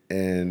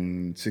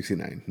 and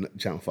 69,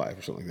 channel 5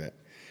 or something like that.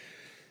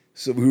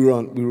 So we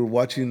were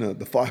watching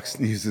the Fox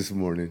News this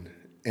morning,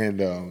 and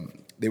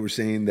they were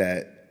saying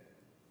that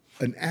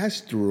an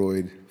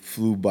asteroid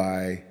flew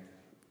by.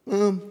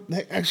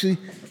 Actually,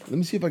 let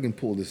me see if I can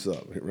pull this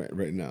up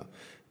right now.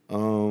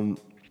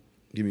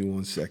 Give me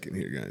 1 second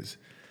here, guys.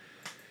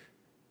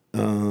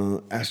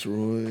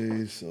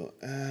 Asteroids. So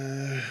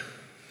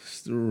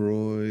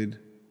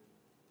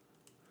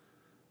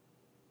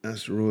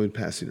asteroid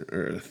passing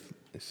Earth.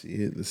 I see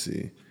it. Let's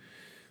see.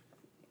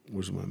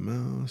 Where's my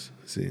mouse?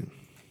 Let's see.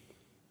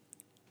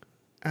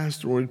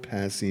 Asteroid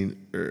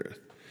passing Earth.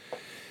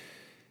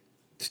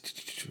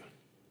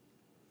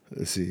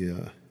 Let's see.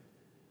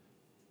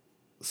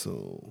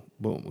 So,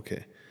 boom.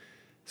 Okay.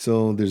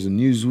 So there's a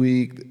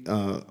Newsweek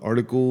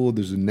article.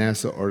 There's a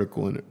NASA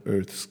article on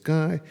Earth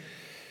sky.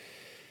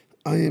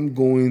 I am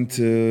going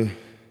to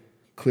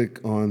click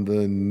on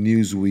the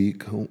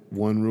Newsweek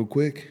one real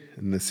quick,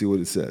 and let's see what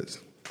it says.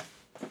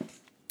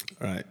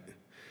 All right.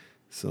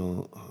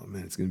 So, oh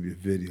man, it's going to be a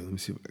video. Let me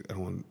see if I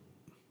don't want.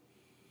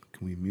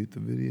 Can we mute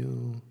the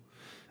video?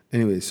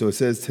 Anyway, so it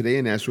says today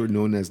an asteroid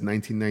known as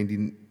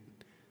 1990.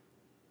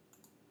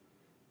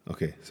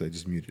 Okay, so I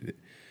just muted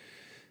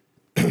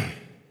it.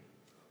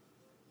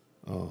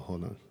 Oh,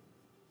 hold on.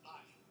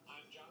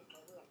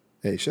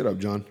 Hey, shut up,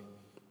 John.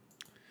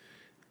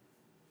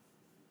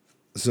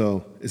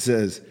 So it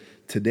says,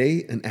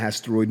 today an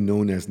asteroid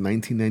known as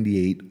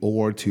 1998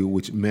 OR2,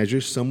 which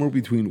measures somewhere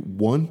between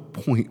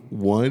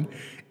 1.1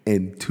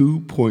 and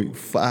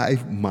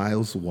 2.5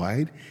 miles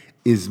wide,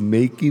 is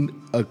making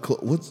a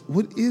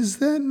what is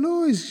that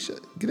noise?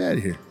 Get out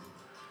of here.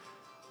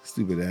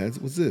 Stupid ads.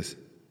 What's this?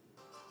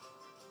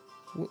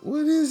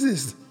 What is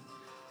this?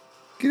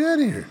 Get out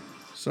of here.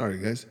 Sorry,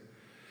 guys.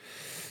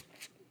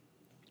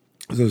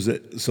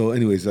 So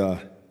anyways,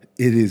 it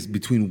is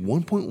between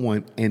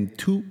 1.1 and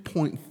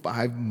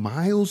 2.5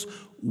 miles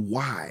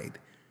wide.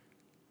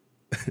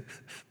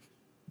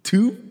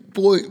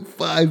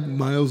 2.5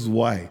 miles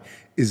wide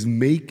is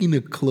making a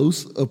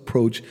close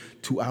approach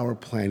to our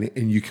planet,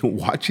 and you can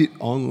watch it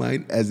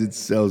online as it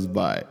sails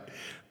by.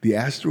 The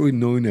asteroid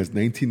known as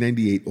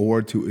 1998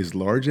 OR2 is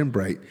large and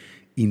bright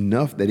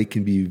enough that it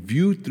can be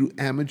viewed through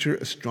amateur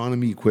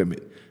astronomy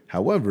equipment.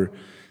 However,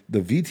 the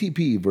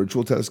VTP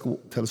Virtual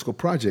Telescope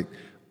project,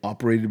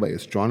 operated by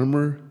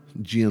astronomer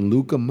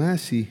Gianluca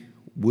Massi,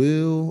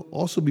 will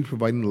also be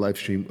providing a live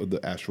stream of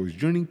the asteroid's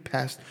journey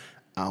past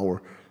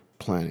our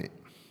planet.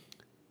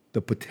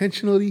 The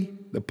potentially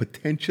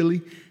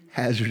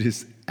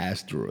hazardous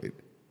asteroid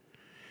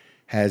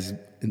has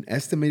an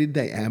estimated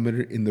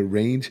diameter in the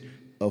range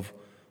of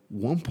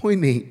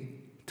 1.8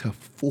 to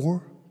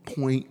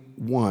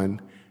 4.1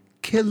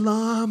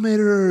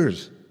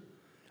 kilometers.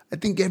 I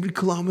think every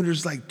kilometer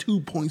is like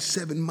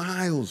 2.7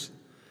 miles.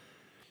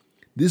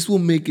 This will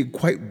make it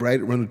quite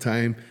bright around the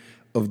time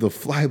of the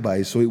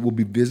flyby, so it will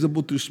be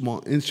visible through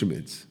small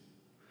instruments.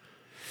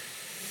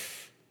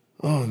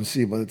 Oh, let's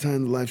see. By the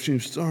time the live stream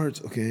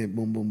starts, okay,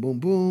 boom, boom, boom,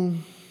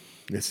 boom.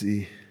 Let's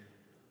see.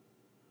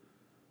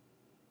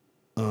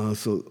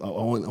 So I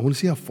want to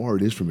see how far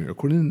it is from here.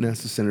 According to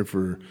NASA Center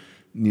for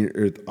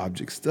Near-Earth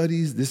Object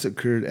Studies, this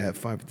occurred at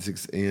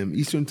 5:56 a.m.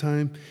 Eastern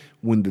Time,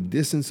 when the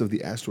distance of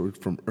the asteroid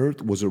from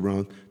Earth was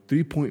around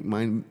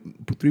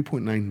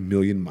 3.9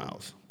 million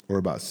miles, or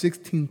about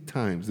 16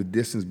 times the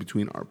distance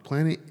between our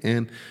planet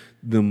and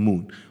the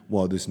moon.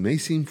 While this may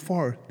seem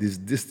far, this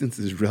distance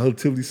is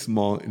relatively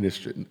small in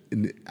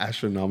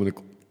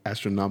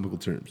astronomical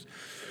terms.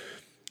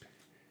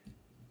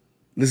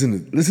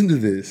 Listen to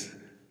this.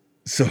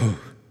 So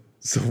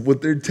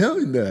what they're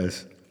telling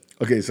us.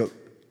 Okay, so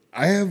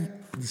I have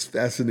this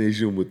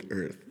fascination with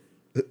Earth.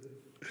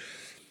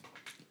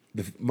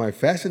 My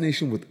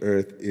fascination with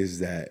Earth is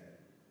that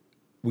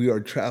we are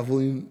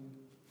traveling.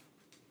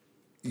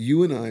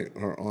 You and I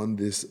are on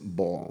this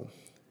ball,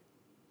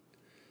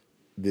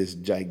 this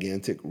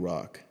gigantic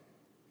rock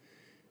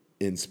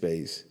in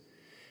space,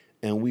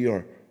 and we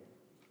are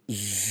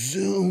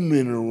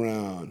zooming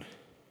around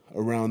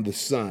the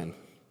sun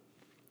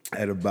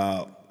at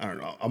about, I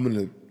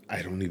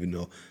don't even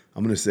know.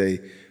 I'm going to say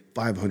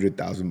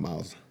 500,000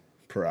 miles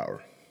per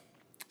hour.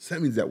 So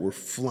that means that we're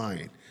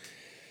flying.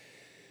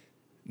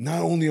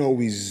 Not only are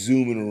we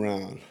zooming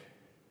around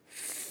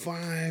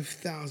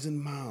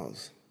 5,000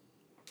 miles,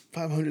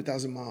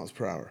 500,000 miles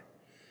per hour,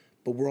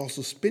 but we're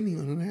also spinning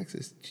on an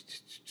axis.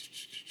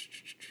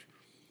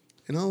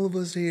 And all of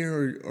us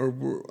here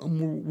we're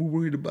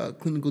worried about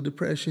clinical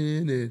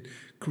depression and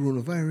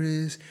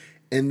coronavirus.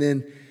 And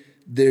then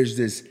there's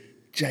this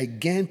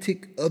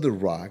gigantic other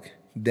rock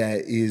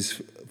that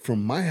is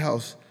from my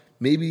house,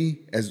 maybe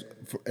is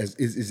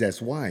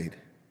as wide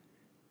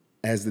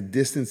as the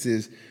distance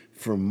is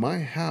from my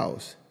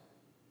house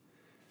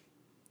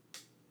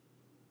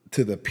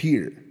to the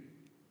pier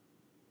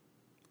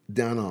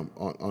down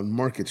on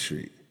Market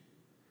Street.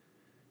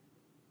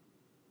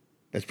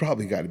 That's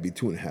probably got to be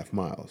 2.5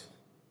 miles.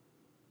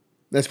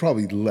 That's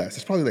probably less.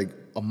 It's probably like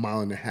 1.5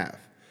 miles.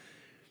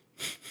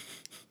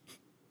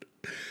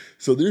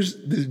 So there's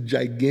this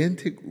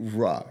gigantic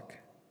rock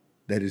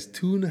that is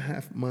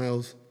 2.5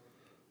 miles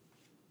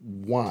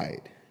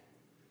wide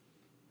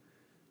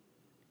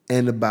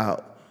and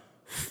about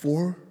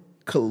 4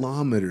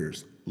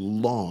 kilometers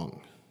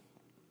long.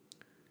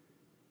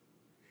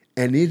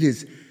 And it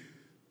is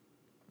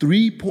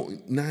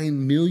 3.9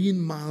 million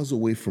miles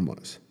away from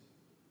us,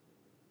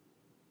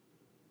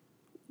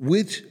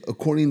 which,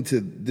 according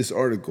to this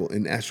article,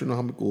 in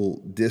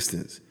astronomical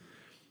distance,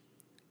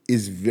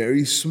 is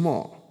very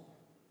small.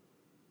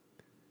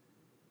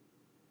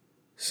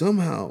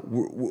 Somehow,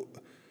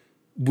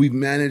 we've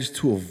managed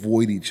to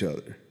avoid each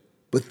other.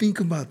 But think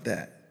about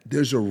that.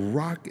 There's a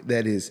rock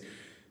that is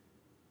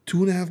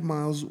 2.5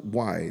 miles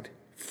wide,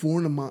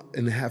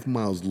 4.5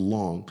 miles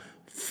long,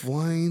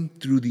 flying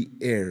through the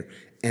air,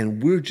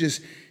 and we're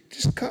just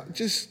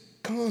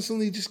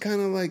constantly just kind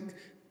of like,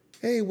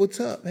 hey, what's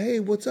up? Hey,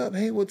 what's up?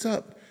 Hey, what's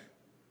up?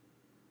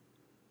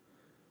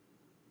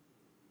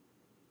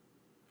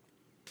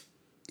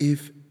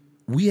 If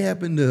we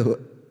happen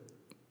to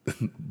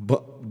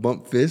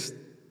bump fist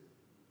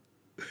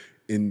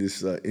in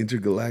this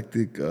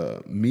intergalactic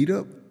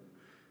meetup,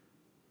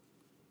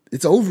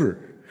 it's over.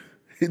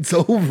 It's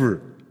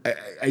over.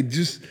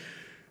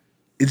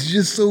 it's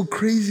just so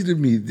crazy to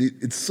me.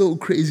 It's so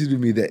crazy to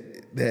me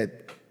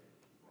that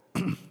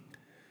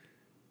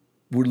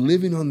we're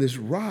living on this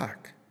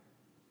rock.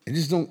 I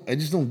just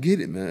don't get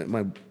it, man.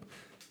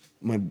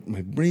 My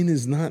brain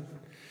is not.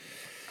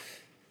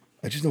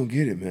 I just don't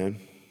get it, man.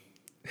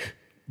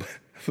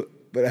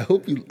 But I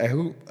hope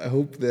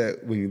that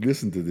when you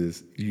listen to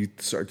this, you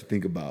start to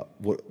think about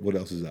what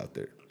else is out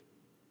there.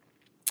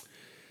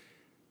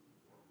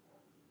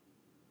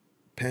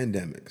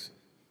 Pandemics,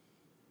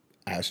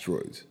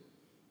 asteroids.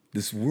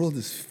 This world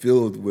is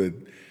filled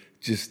with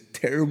just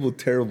terrible,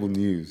 terrible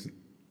news.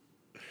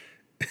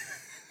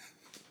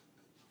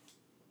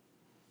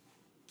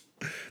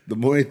 The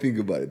more I think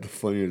about it, the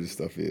funnier the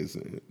stuff is,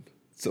 man.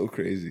 It's so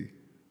crazy.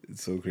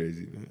 It's so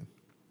crazy, man.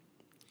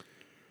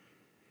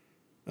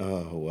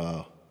 Oh,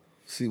 wow.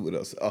 See what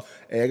else? Oh,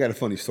 hey, I got a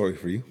funny story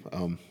for you.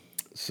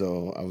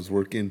 So I was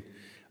working.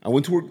 I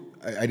went to work.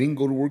 I didn't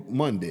go to work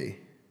Monday,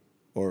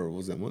 or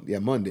was that Monday? Yeah,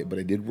 Monday. But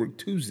I did work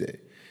Tuesday,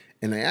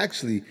 and I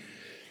actually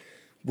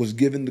was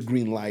given the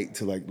green light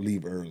to like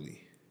leave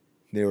early.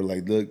 They were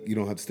like, "Look, you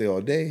don't have to stay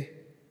all day.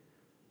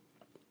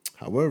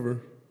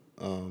 However,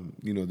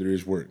 there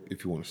is work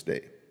if you want to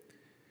stay."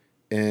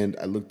 And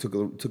I took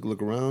a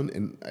look around,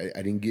 and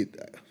I didn't get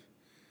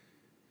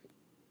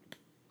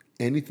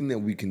anything that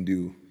we can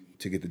do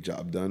to get the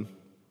job done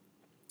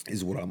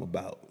is what I'm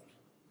about.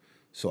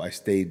 So I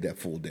stayed that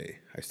full day.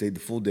 I stayed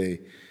the full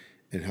day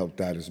and helped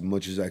out as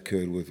much as I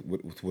could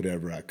with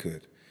whatever I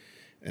could.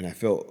 And I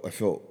felt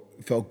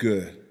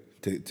good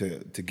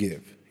to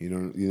give. You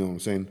know what I'm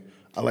saying?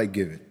 I like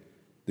giving.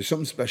 There's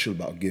something special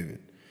about giving.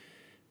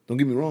 Don't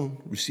get me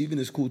wrong, receiving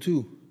is cool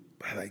too,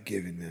 but I like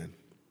giving, man.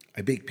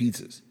 I bake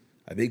pizzas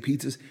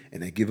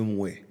and I give them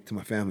away to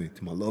my family,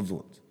 to my loved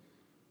ones.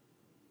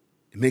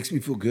 It makes me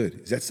feel good.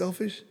 Is that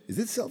selfish? Is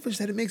it selfish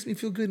that it makes me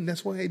feel good and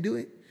that's why I do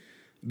it?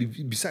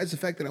 Besides the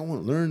fact that I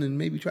want to learn and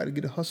maybe try to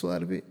get a hustle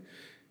out of it,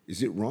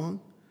 is it wrong?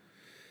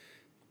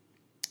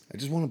 I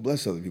just want to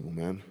bless other people,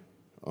 man.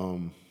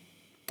 I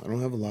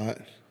don't have a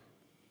lot,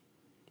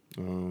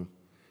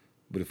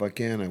 but if I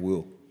can, I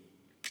will.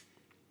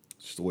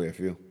 It's just the way I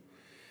feel.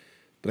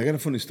 But I got a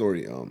funny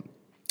story.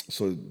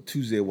 So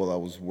Tuesday while I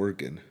was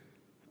working,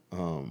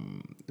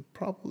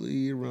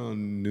 probably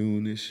around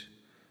noonish,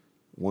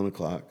 1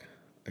 o'clock,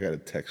 I got a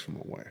text from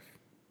my wife.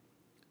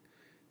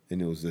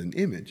 And it was an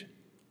image.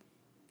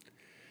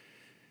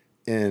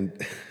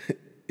 And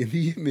in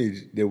the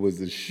image, there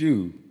was a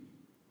shoe.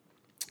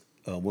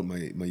 What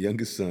my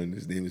youngest son,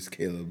 his name is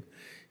Caleb.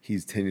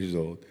 He's 10 years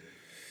old.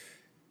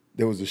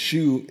 There was a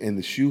shoe, and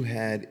the shoe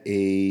had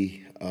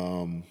a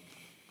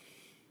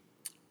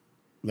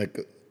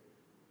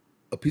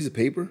piece of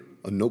paper,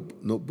 a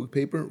notebook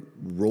paper,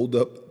 rolled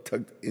up,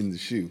 tucked in the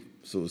shoe.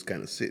 So it was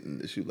kind of sitting in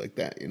the shoe like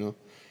that,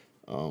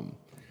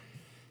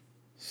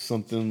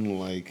 something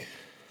like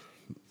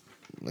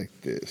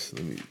this.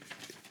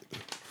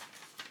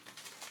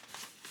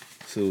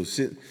 So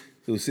it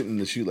was sitting in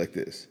the shoe like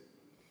this.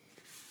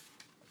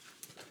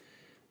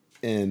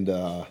 And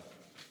I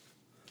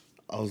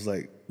was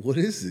like, what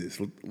is this?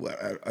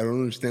 I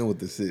don't understand what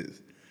this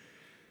is.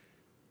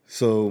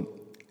 So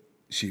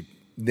she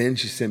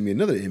sent me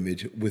another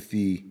image with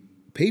the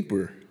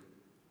paper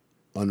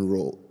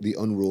the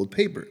unrolled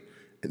paper.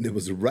 And there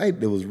was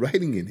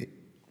writing in it.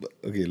 But,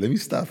 okay, let me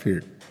stop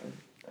here.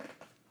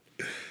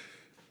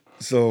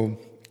 So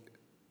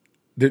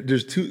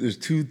there's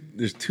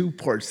two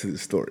parts to the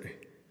story.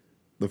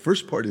 The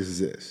first part is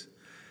this.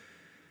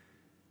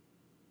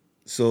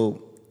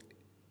 So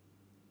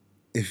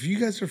if you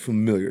guys are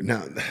familiar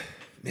now,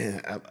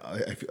 man,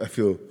 I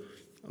feel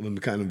I'm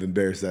kind of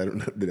embarrassed that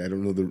I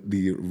don't know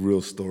the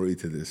real story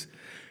to this,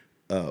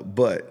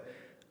 but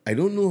I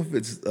don't know if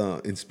it's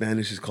in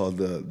Spanish it's called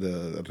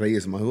the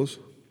Reyes Magos,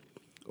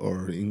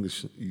 or in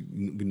English we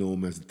know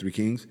them as the Three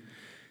Kings.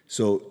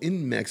 So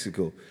in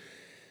Mexico,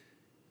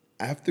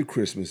 after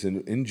Christmas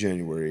in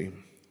January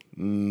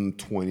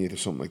 20th or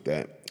something like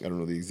that, I don't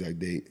know the exact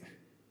date,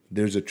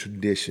 there's a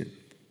tradition.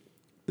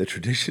 The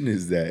tradition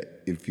is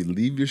that if you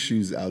leave your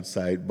shoes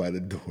outside by the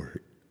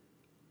door,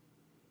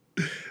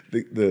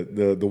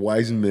 the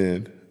wise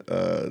men,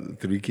 the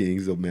Three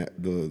Kings, the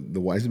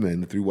wise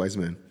men, the three wise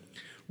men,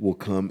 will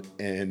come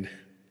and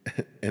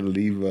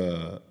leave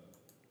a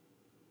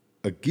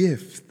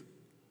gift.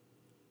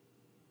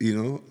 I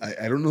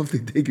don't know if they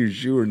take your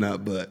shoe or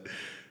not, but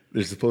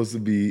there's supposed to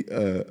be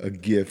a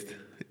gift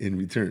in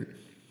return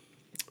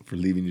for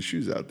leaving your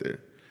shoes out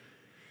there.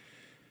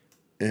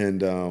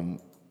 And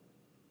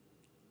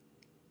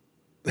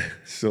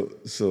so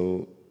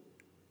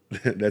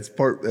that's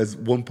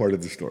one part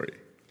of the story.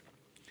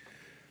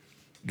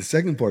 The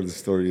second part of the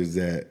story is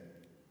that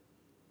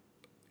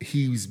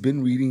he's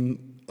been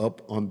reading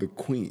up on the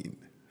Queen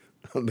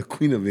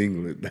of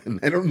England. And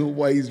I don't know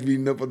why he's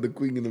reading up on the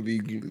Queen of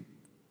England.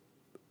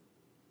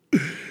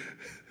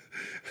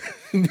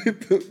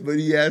 But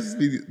he asked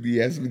me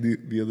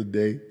the other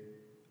day,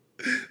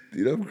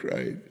 dude, I'm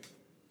crying.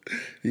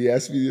 He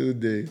asked me the other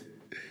day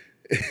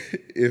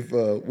if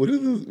what are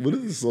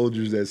the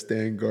soldiers that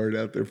stand guard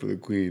out there for the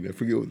Queen? I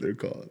forget what they're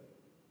called.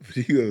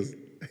 But he goes,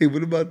 hey,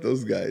 what about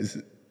those guys?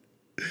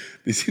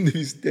 They seem to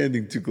be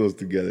standing too close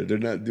together. They're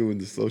not doing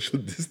the social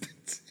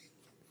distancing.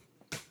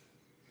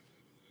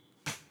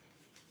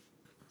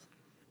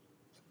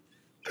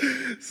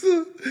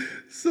 So,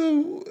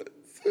 so,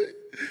 so,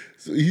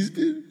 so he's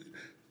been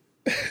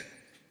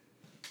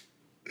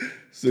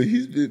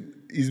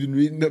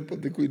reading up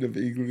on the Queen of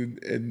England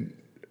and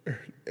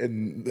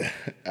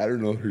I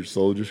don't know, her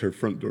soldiers, her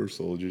front door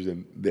soldiers,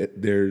 and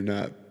they're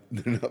not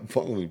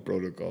following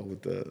protocol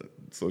with the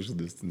social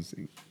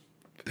distancing.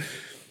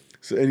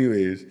 So,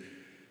 anyways,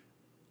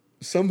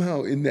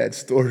 somehow in that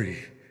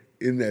story,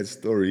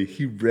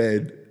 he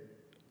read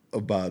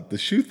about the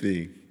shoe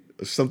thing,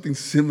 something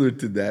similar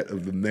to that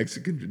of the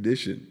Mexican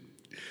tradition.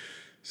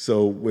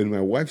 So when my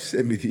wife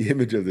sent me the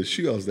image of the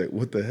shoe, I was like,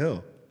 what the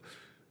hell?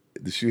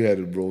 The shoe had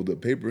a rolled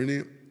up paper in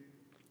it.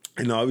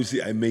 And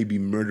obviously, I may be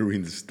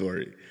murdering the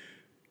story,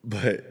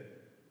 but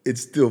it's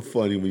still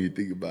funny when you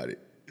think about it.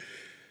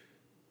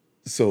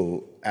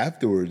 So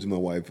afterwards, my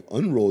wife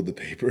unrolled the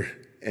paper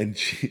and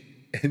she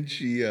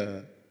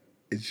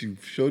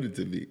showed it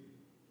to me.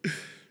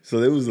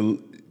 So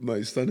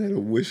my son had a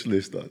wish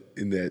list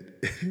in that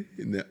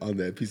on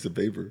that piece of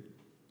paper,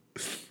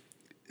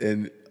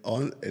 and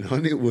on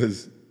it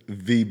was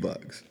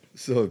V-Bucks.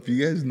 So if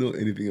you guys know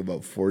anything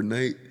about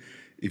Fortnite,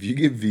 if you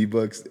get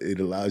V-Bucks, it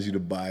allows you to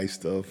buy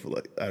stuff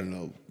like, I don't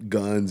know,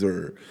 guns,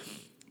 or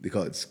they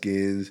call it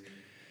skins.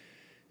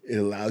 It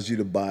allows you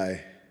to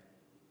buy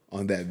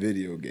on that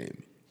video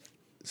game.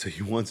 So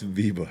he wants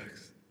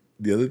V-Bucks.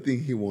 The other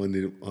thing he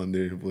wanted on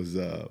there was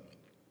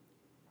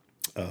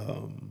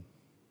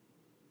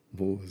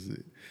what was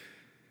it?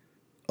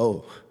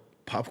 Oh,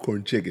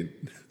 popcorn chicken.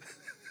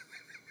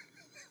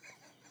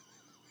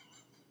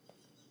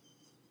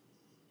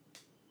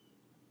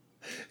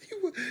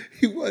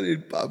 He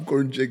wanted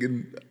popcorn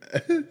chicken. I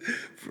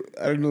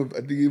don't know.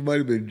 I think it might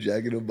have been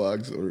Jack in the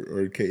Box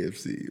or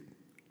KFC,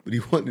 but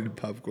he wanted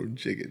popcorn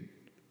chicken.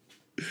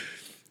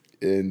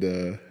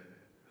 And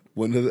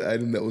one other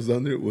item that was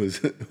on there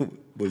was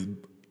was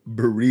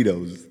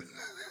burritos.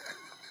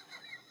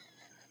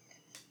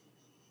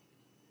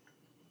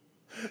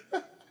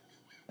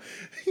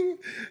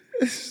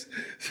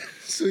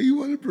 So he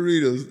wanted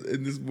burritos,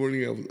 and this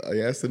morning I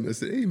asked him. I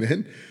said, "Hey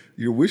man,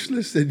 your wish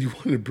list said you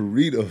wanted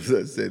burritos."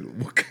 I said,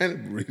 "What kind of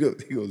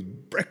burritos?" He goes,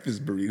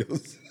 "Breakfast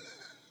burritos."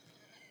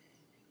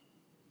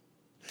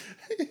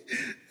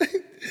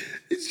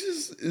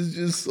 It's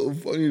just so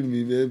funny to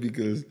me, man,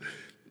 because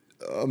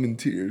I'm in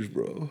tears,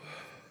 bro.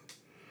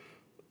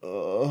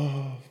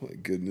 Oh my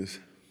goodness.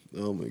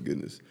 Oh my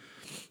goodness.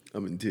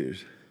 I'm in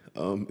tears.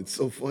 It's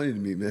so funny to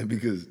me, man,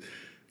 because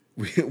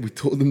we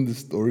told him the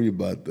story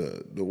about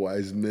the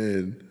wise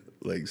men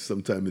like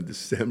sometime in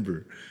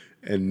December,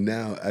 and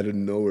now out of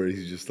nowhere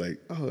he's just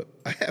like, "Oh,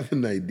 I have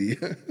an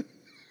idea.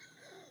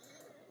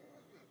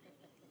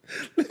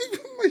 Let me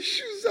put my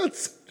shoes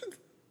outside.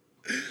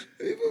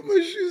 Let me put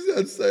my shoes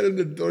outside on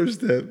the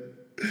doorstep."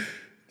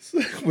 It's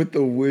like with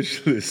the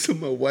wish list. So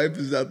my wife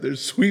is out there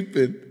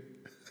sweeping.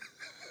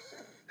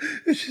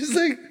 And she's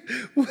like,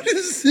 "What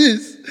is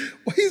this?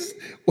 Why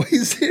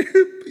is there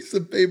a piece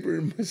of paper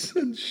in my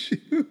son's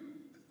shoe?"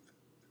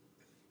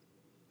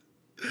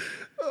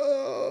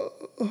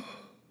 Oh,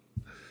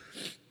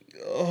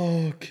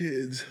 oh,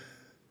 kids.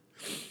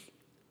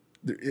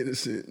 They're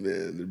innocent,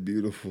 man. They're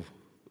beautiful.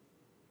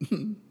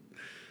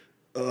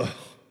 Oh,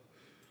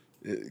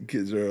 yeah,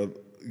 kids are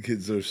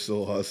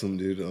so awesome,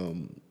 dude.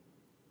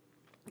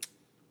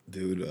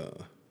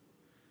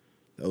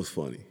 That was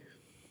funny.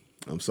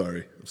 I'm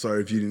sorry. I'm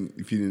sorry if you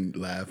didn't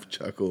laugh,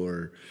 chuckle,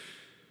 or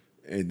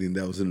anything.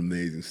 That was an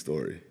amazing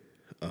story.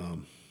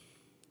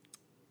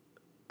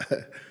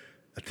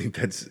 I think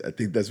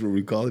that's where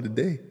we call it a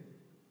day.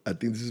 I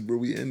think this is where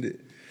we end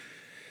it.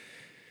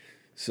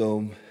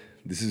 So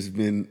this is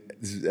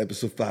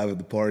episode 5 of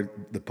the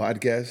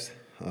podcast.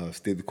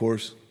 Stay the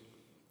course.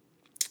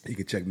 You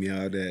can check me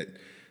out on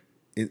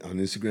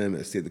Instagram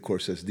at Stay the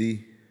Course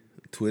SD,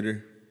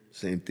 Twitter,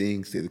 same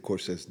thing, Stay the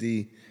Course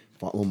SD.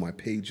 Follow my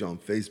page on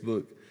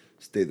Facebook,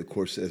 Stay the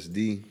Course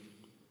SD.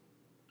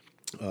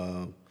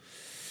 Let's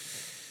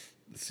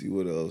see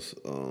what else.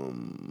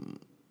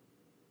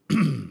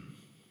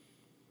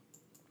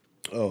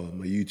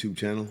 My YouTube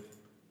channel.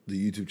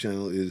 The YouTube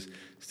channel is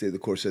Stay the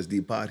Course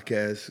SD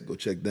Podcast. Go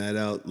check that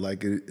out.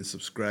 Like it and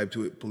subscribe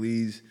to it,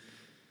 please.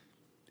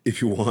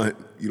 If you want,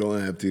 you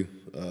don't have to.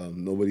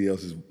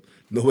 Nobody's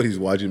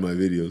watching my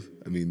videos.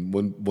 I mean,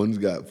 one's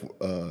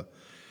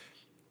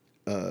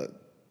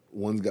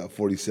got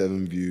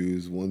 47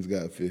 views, one's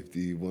got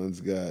 50,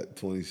 one's got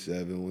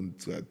 27,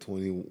 one's got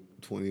 20,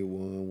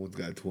 21, one's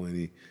got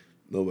 20.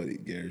 Nobody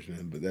cares,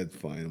 man, but that's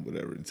fine.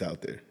 Whatever. It's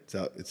out there. It's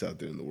out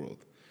there in the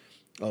world.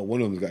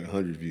 One of them's got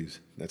 100 views.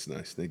 That's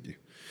nice. Thank you.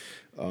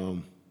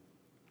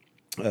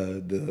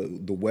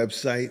 The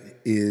website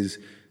is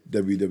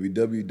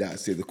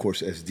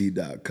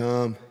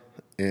www.staythecoursesd.com.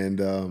 And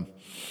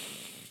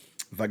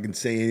if I can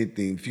say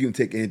anything, if you can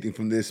take anything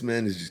from this,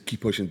 man, is just keep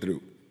pushing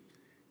through.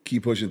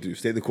 Keep pushing through.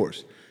 Stay the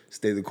course.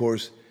 Stay the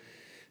course.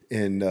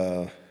 And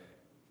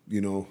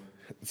you know,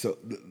 so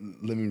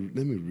let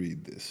me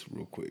read this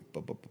real quick.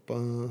 Ba, ba, ba,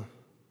 ba.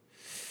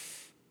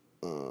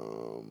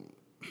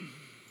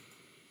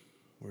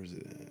 Where's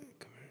it at?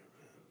 Come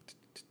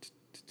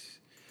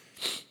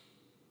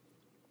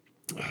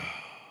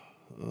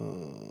here.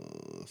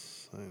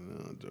 Sign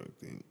out, dark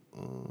theme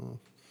off.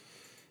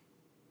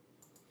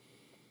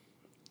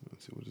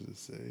 Let's see, what does it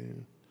say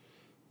here?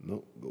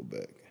 Nope, go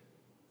back.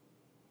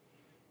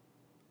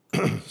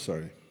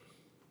 Sorry.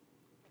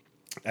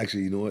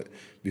 Actually, you know what?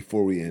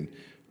 Before we end,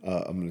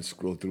 I'm gonna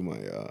scroll through my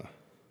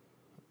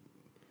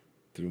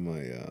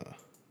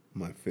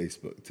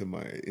Facebook to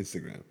my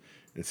Instagram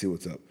and see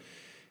what's up.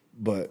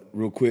 But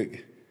real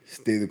quick,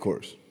 stay the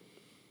course.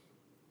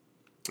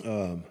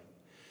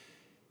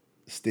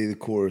 Stay the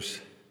course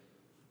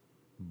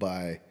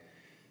by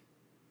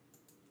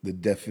the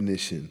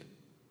definition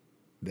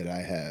that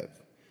I have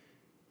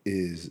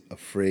is a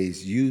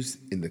phrase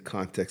used in the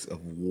context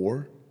of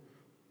war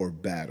or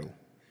battle,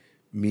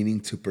 meaning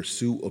to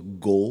pursue a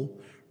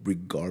goal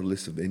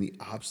regardless of any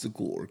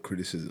obstacle or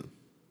criticism.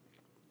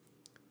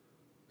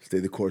 Stay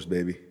the course,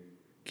 baby.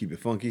 Keep it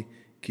funky,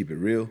 keep it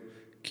real,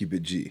 keep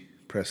it G.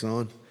 Press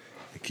on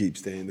and keep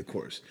staying the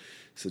course.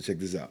 So check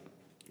this out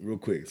real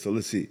quick. So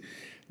let's see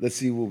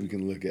what we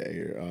can look at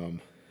here.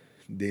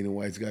 Dana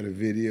White's got a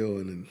video,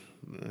 and then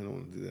I don't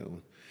want to do that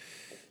one.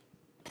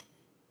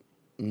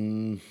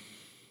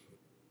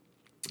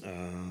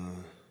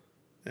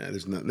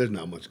 There's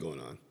not much going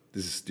on.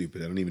 This is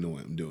stupid. I don't even know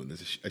why I'm doing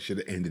this. I should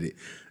have ended it.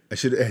 I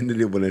should have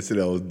ended it when I said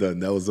I was done.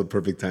 That was the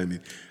perfect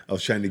timing. I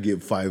was trying to get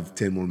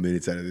 5-10 more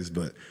minutes out of this,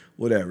 but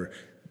whatever.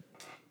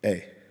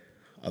 Hey,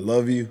 I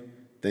love you.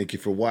 Thank you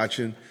for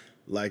watching.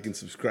 Like and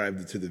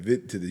subscribe to the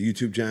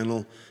YouTube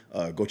channel.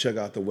 Go check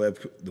out the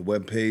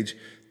web page,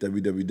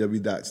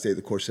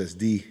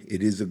 www.staythecoursesd.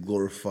 It is a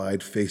glorified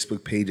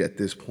Facebook page at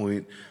this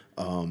point.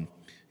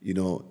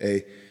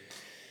 Hey,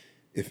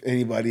 if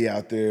anybody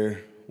out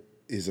there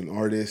is an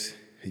artist,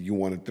 you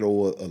want to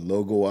throw a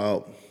logo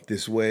out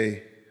this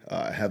way,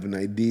 I have an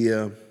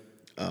idea,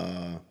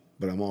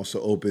 but I'm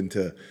also open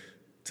to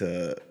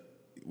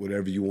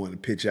whatever you want to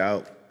pitch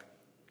out.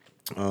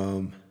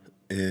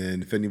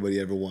 And if anybody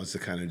ever wants to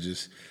kind of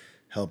just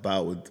help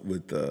out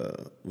with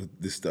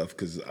this stuff,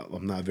 because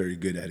I'm not very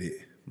good at it,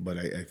 but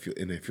I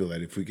feel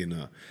that if we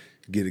can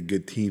get a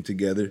good team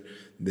together,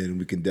 then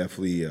we can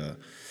definitely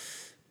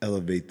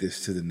elevate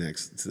this to the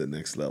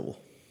next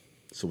level.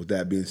 So with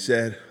that being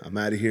said, I'm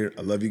out of here.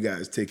 I love you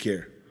guys. Take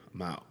care.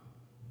 I'm out.